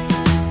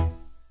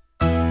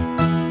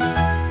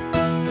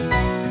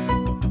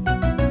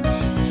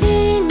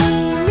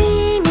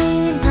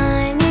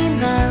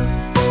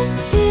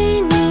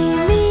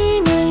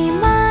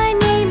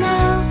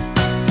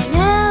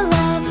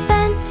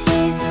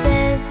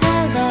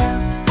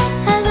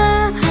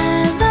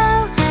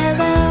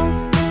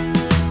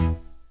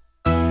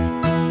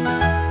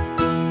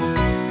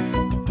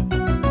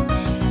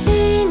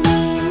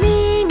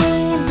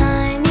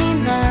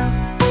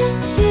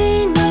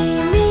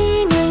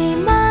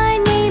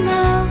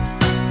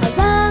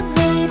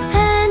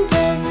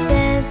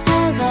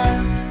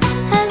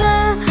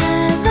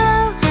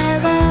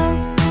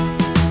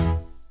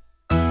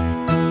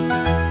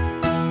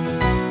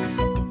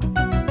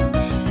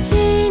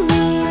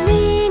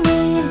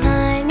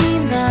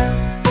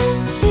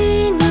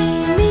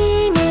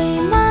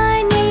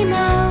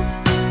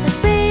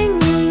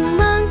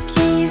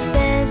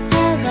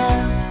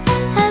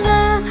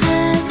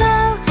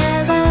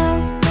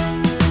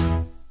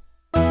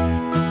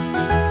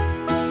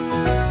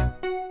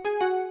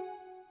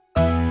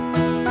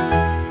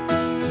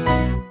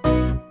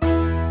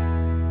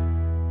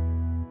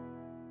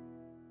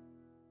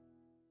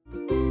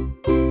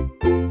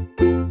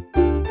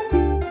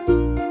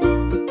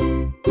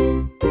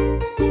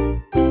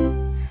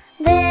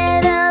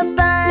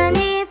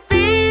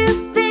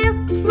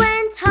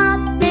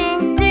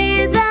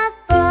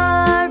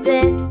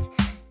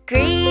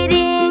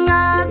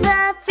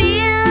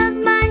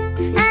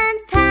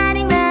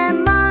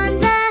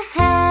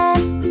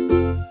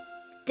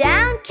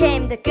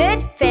 the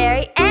good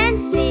fairy and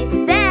she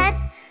said,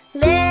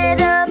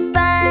 "Little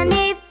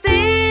bunny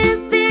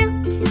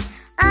foo-foo,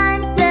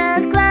 I'm so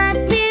glad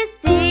to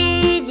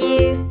see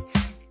you.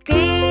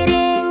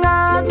 Greeting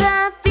all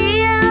the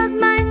field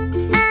mice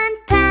and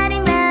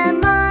patting them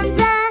on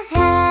the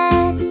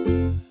head.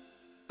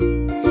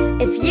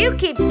 If you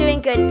keep doing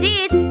good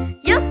deeds,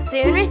 you'll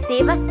soon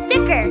receive a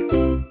sticker."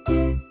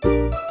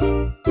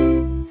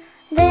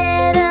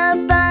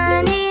 Little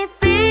bunny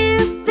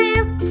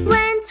foo-foo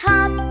went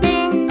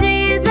hopping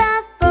through the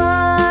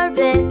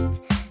forest,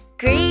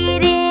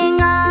 greeting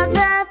all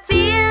the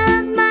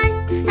field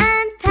mice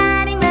and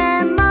patting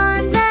them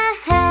on the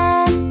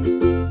head.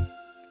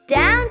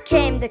 Down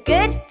came the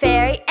good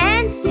fairy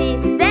and she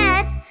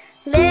said,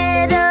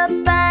 "Little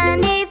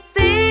bunny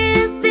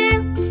foo-foo,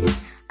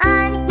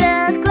 I'm so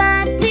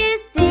glad to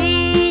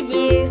see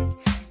you.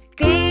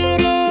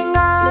 Greeting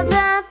all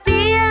the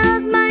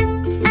field mice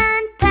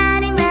and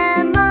patting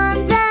them on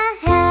the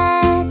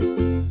head."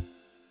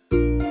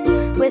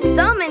 With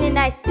so many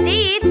nice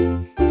deeds,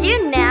 you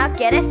now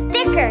get a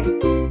sticker.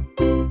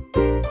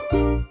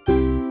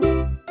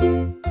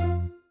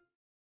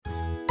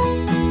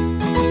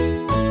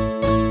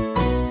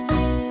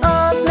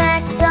 Old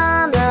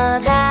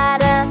Macdonald had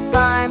a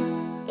farm,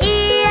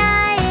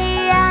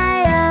 E-I-E-I-O.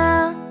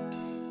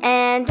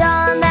 And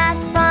on that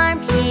farm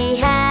he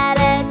had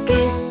a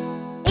goose,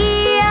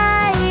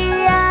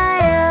 E-I-E-I-O.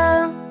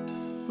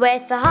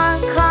 With a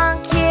honk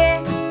honk here,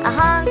 a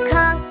honk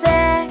honk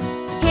there,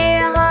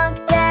 here a honk,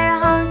 there a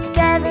honk,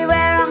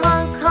 everywhere a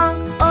honk honk.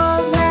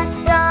 Old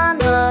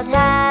Macdonald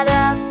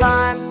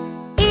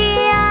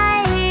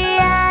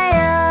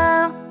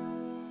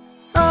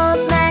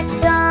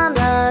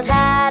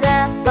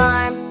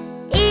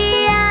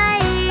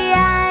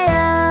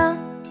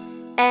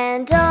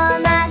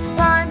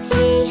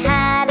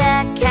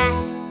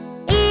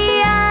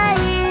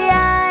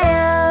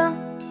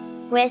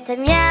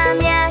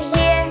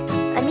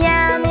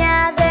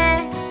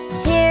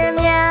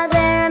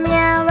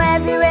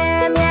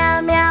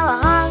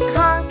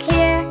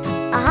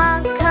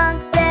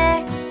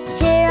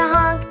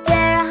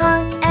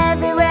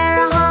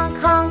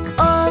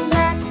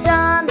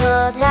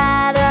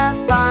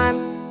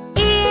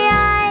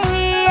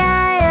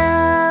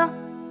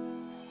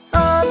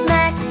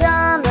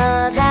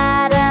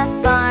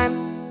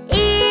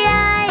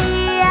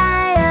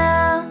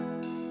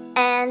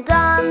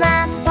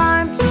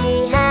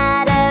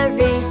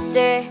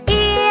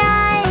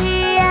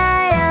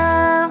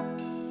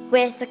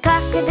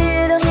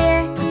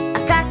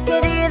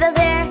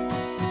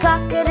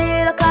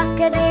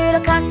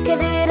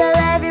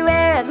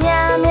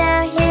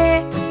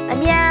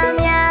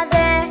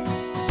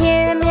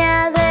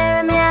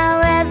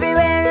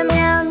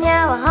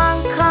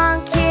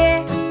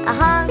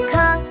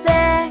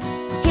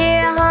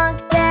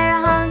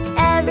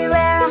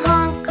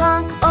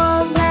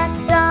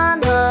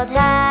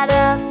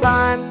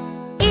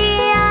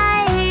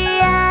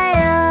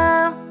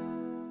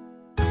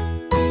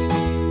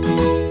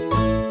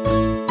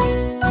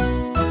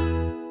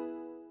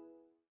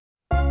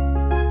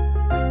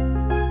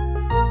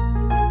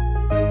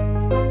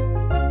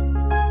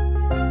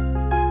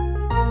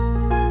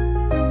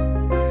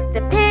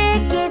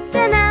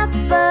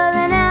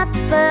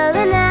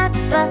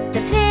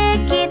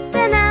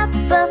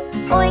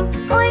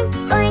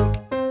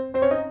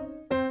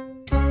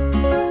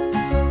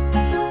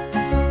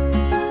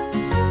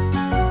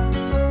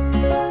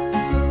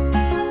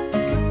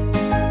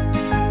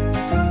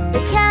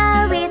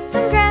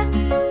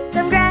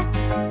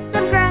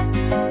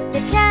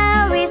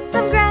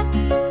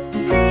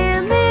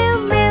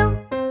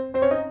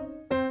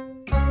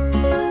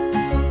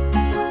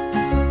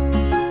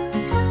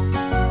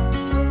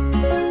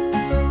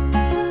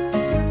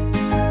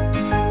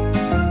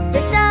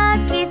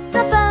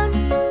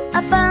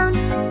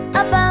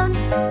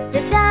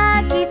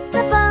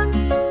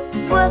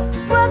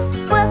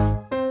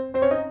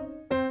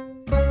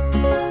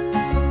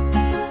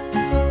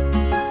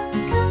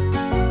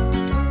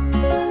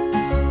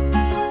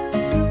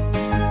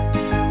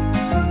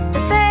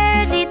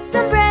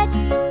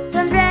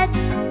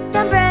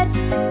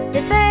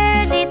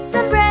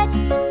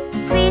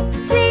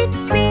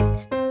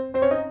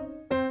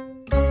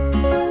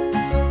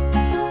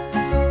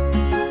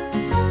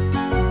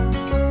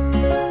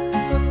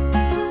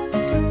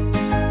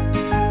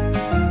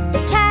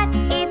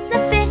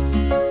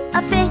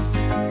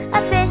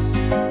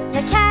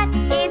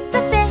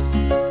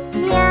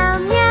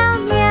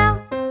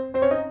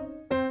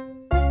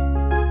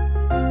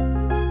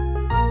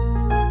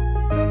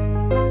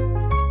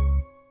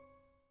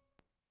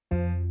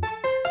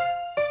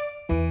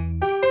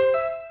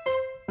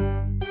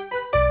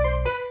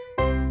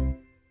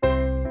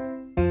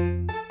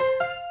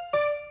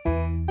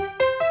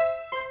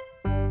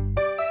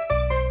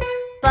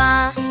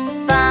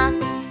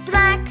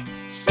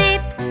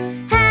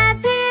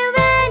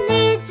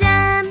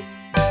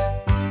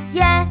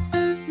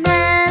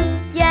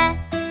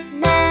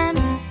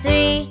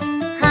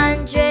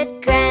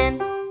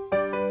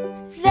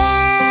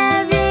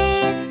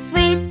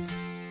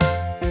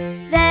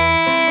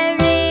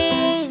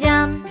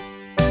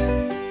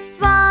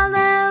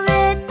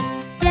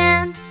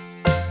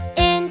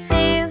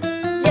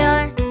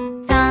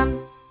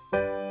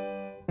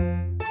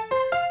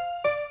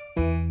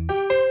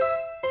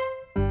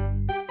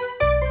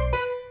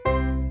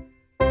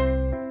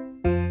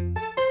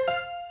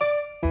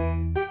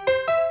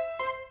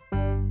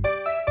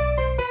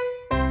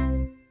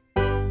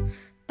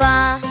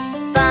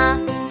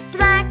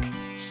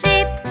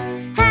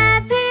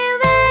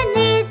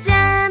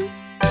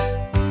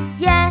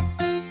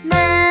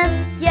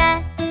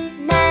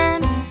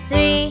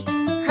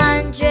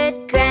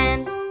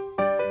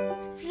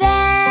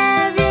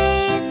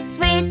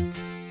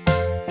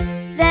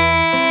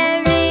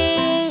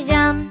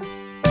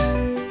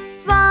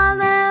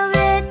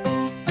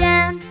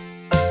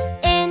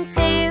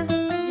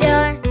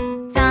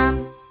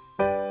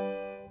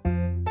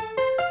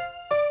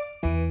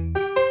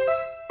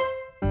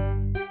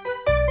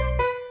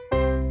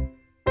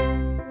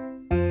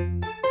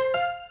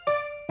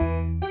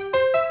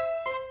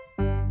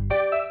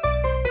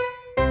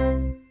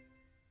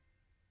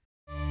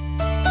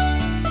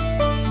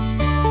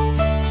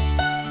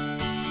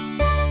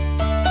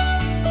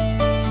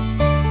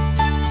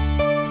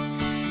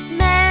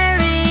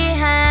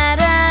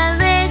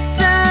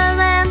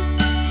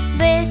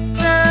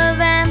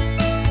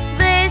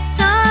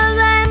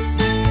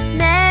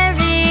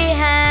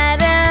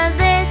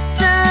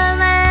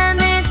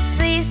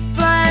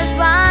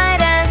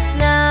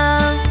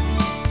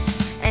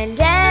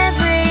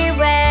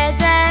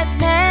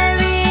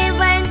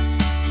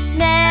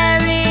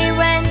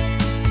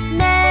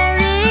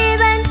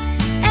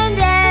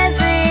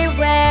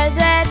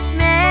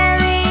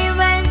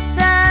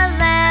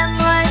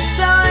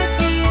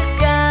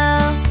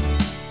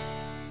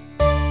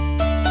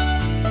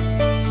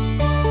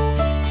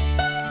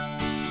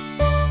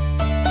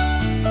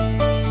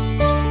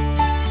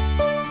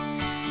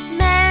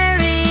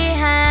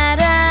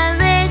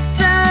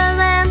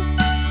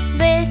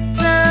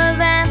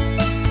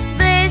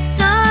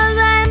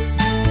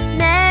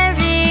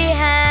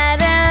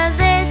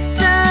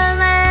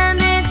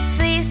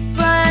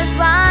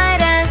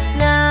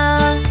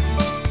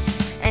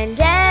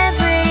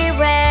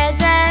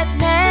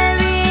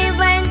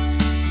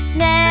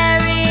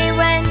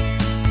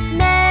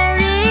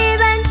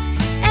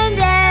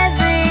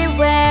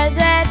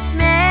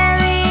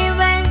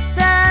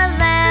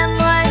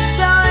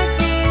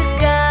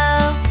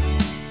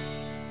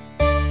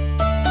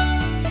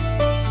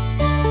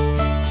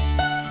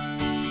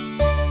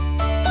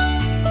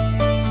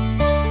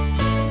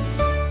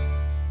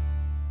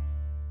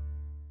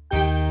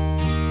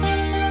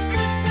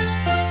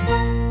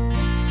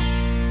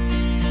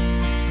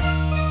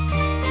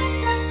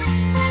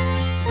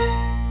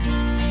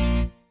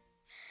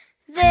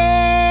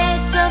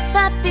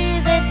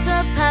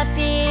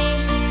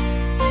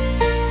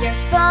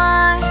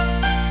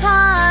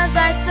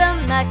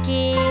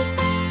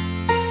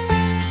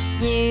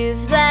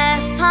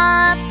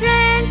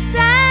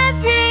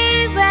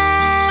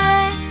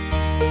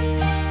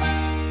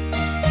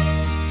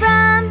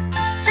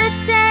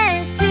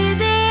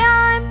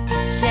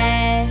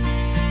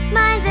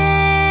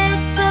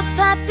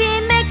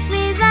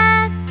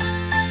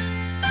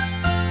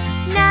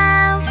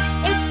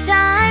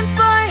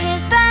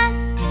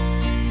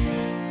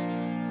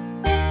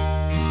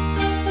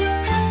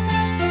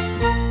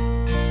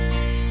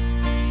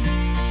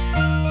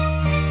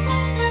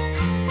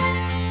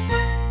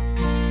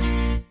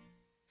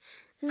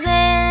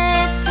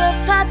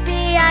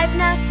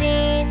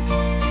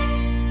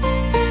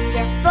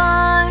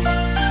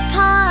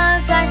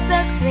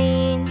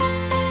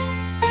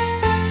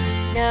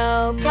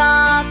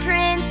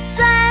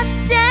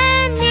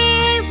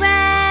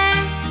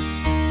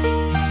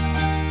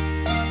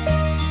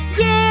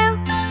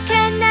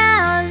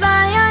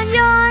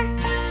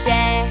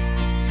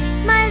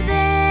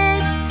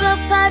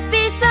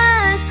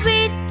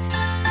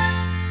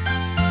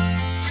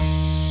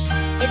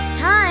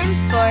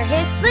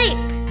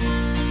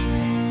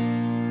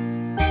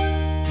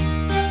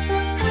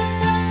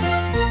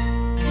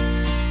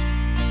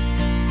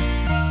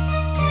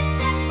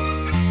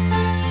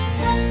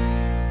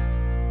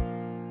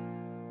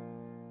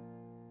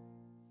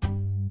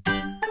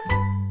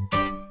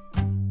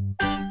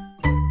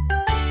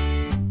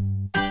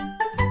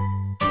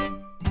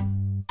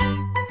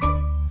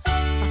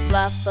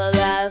fluff full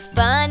of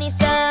bunnies,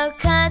 so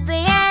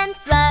cuddly and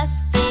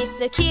fluffy,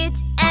 so cute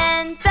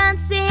and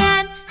bouncy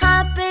and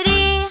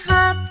hoppity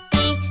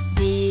hoppy.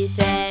 See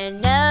their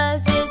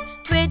noses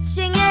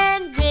twitching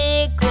and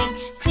wriggling,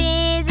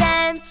 see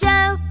them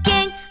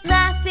joking,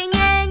 laughing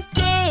and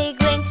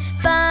giggling.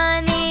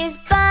 Bunnies,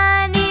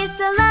 bunnies,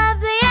 so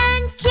lovely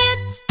and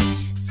cute,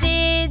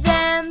 see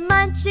them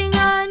munching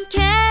on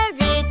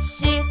carrot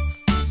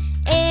shoots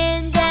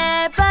in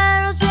their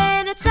burrows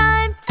when it's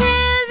time to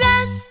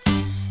rest.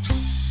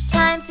 Shh,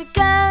 time to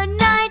go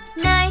night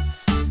night.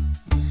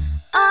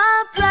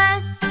 Oh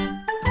bless.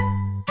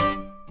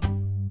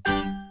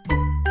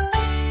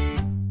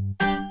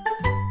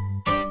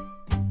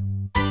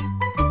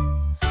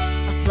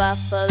 A fluff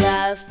full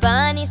of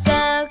bunnies,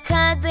 so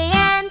cuddly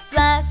and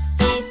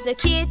fluffy, so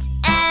cute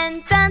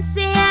and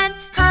bouncy and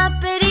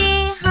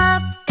hoppity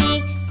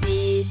hoppy.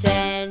 See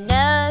their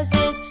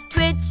noses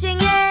twitching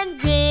and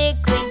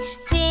wriggling,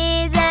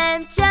 see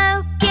them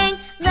joking,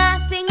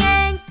 laughing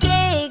and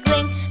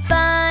giggling.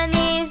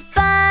 Bunnies,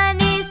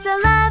 bunnies, so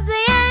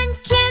lovely and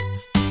cute,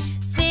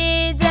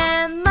 see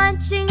them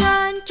munching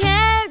on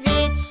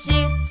carrot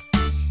shoots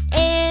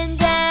in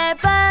their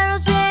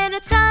burrows when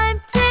it's time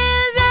to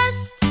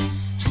rest.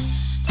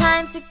 Shh,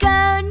 time to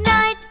go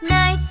night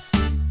night.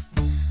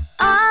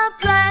 Oh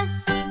bless.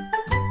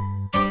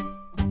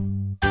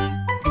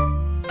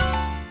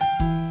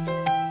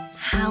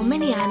 How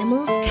many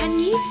animals can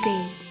you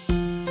see?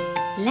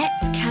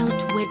 Let's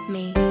count with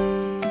me.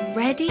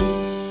 Ready?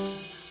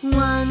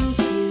 1,